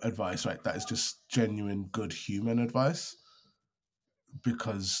advice, right? That is just genuine good human advice.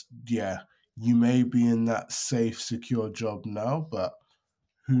 Because you may be in that safe, secure job now, but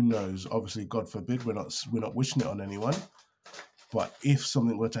who knows? Obviously, God forbid, we're not wishing it on anyone. But if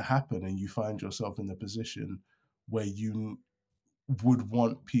something were to happen and you find yourself in the position where you would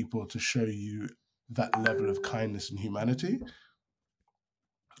want people to show you that level of kindness and humanity,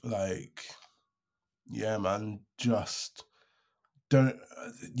 like, yeah, man, just don't.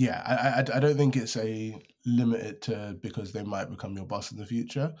 I don't think it's a limited to because they might become your boss in the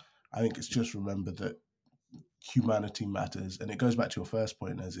future. I think it's just remember that humanity matters. And it goes back to your first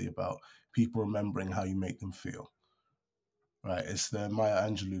point, Nezzy, about people remembering how you make them feel. Right? It's the Maya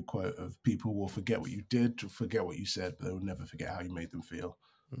Angelou quote of people will forget what you did, forget what you said, but they will never forget how you made them feel.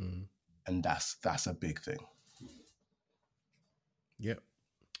 Mm. And that's a big thing. Yep.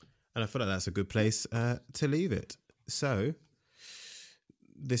 And I feel like that's a good place to leave it. So,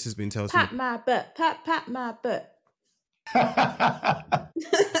 this has been Tales Pat my butt. Pat my butt.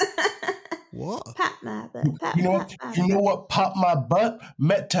 What? Pat my butt. Pat, you know what? Pop my butt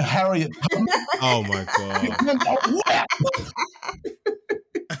meant to Harriet. Oh my God.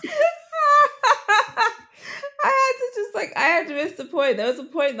 I had to miss the point. There was a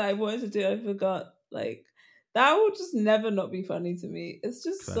point that I wanted to do. I forgot. Like, that will just never not be funny to me. It's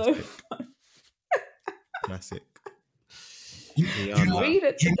just Classic. So fun. Classic. Read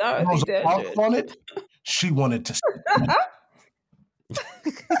it to Dorothy Dandridge. On it. She wanted to.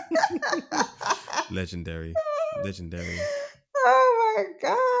 Legendary. Oh my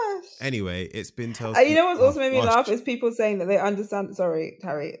gosh. Anyway, it's been Tales. You know what's also made me laugh is people saying that they understand. Sorry,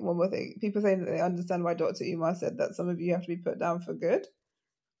 Harry, one more thing. People saying that they understand why Dr. Umar said that some of you have to be put down for good.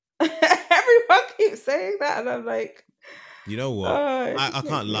 Everyone keeps saying that, and I'm like, you know what? I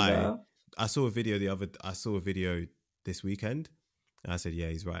can't lie. I saw a video this weekend, and I said, yeah,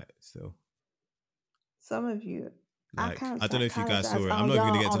 he's right. Still, some of you. Like, I don't know if you guys saw it. I'm not even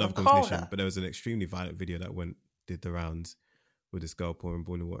going to get into another conversation, but there was an extremely violent video that did the rounds with this girl pouring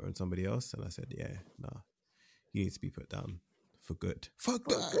boiling water on somebody else. And I said, yeah, nah, you need to be put down for good. For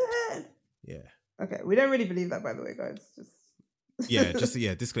good. Yeah. Okay, we don't really believe that, by the way, guys.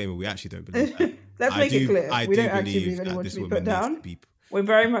 Disclaimer, we actually don't believe that. Let's make it clear. We don't actually believe anyone to be put down. We're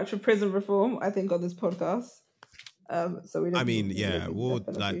very much for prison reform, I think, on this podcast. So we don't. I mean, we'll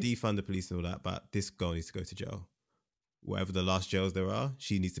like defund the police and all that, but this girl needs to go to jail. Whatever the last jails there are,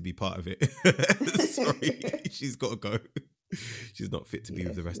 she needs to be part of it. Sorry, she's got to go. She's not fit to be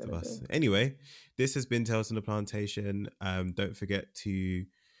with the rest of us. Go. Anyway, this has been Tales from the Plantation. Don't forget to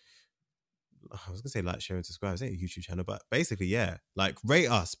I was gonna say like, share, and subscribe. It's not a YouTube channel, but basically, yeah, like rate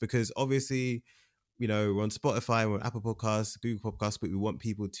us, because obviously, you know, we're on Spotify, we're on Apple Podcasts, Google Podcasts, but we want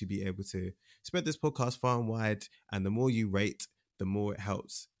people to be able to spread this podcast far and wide. And the more you rate, the more it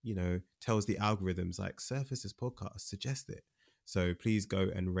helps, you know, tells the algorithms like, surface this podcast, suggest it. So please go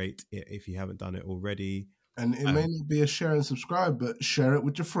and rate it if you haven't done it already. And it may not be a share and subscribe, but share it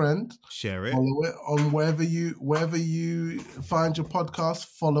with your friend. Share it. Follow it on wherever you find your podcast.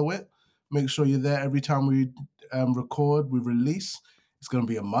 Follow it. Make sure you're there every time we record, we release. It's going to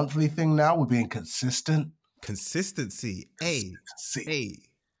be a monthly thing now. We're being consistent. Consistency. A.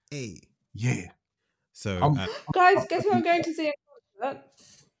 Yeah. So, guys, guess who I'm going to see in concert?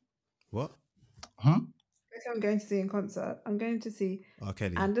 what? Guess who I'm going to see in concert? I'm going to see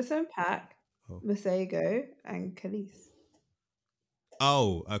Kelly. Anderson .Paak, Masego, and Khalees.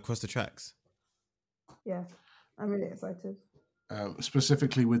 Oh, Across the Tracks. Yeah, I'm really excited.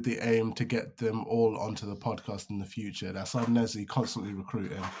 Specifically with the aim to get them all onto the podcast in the future. That's how Nessie constantly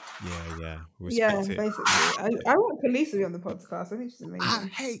recruiting. Yeah. Respect it. Basically. I want Khalees to be on the podcast. I think she's amazing. I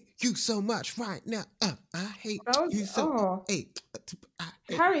hate you so much right now. I hate you so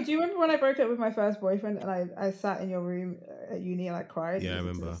Harry, do you remember when I broke up with my first boyfriend and I sat in your room at uni and I cried? Yeah, I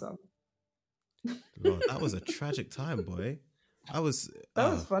remember. Lord, that was a tragic time, boy. That was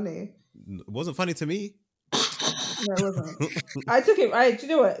funny. It wasn't funny to me. No, it wasn't. I took it. Do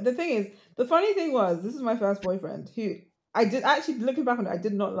you know what? The thing is, the funny thing was, this is my first boyfriend who I did actually, looking back on it, I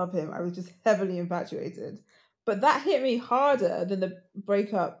did not love him. I was just heavily infatuated. But that hit me harder than the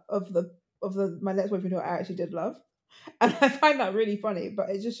breakup of my next boyfriend who I actually did love. And I find that really funny, but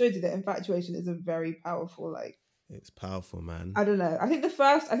it just shows you that infatuation is a very powerful, it's powerful, man. I don't know. I think the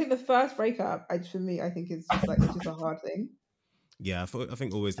first breakup, for me, I think is just it's just a hard thing. Yeah, I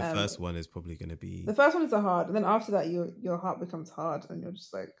think always the first one is probably going to be... The first one is hard, and then after that, your heart becomes hard, and you're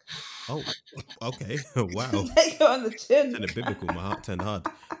just like... Oh, okay. Wow. Take it on the chin. Turned it biblical. My heart turned hard.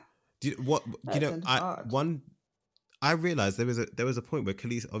 I realized there was a point where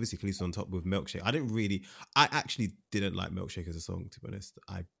Khalees was on top with Milkshake. I actually didn't like Milkshake as a song, to be honest.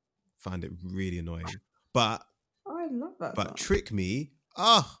 I found it really annoying. But I love that song. Trick Me,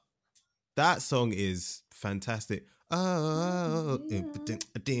 that song is fantastic. Oh,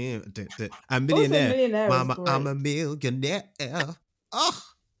 and Millionaire. Mama, I'm a millionaire. Oh,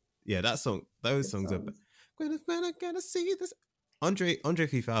 yeah, that song. Those songs are. When I gonna see this? Andre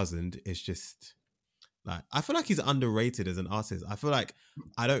 3000 is just I feel like he's underrated as an artist. I feel like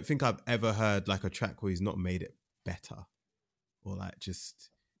I don't think I've ever heard a track where he's not made it better, or just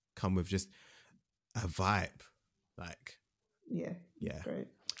come with just a vibe. Yeah. Great.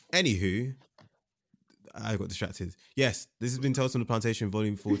 Anywho, I got distracted. Yes, this has been Tales from the Plantation,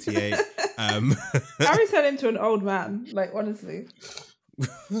 Volume 48. Harry turned into an old man, honestly.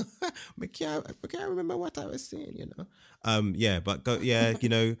 I can't remember what I was saying, but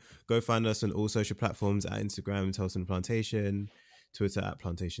go find us on all social platforms at Instagram, Tales from the Plantation, Twitter at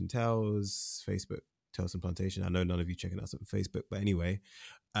Plantation Tales, Facebook, Tales from Plantation. I know none of you checking us on Facebook, but anyway.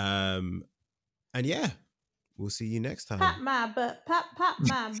 And yeah, we'll see you next time. Pat my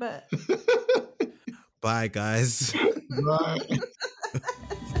butt. Bye, guys. Bye.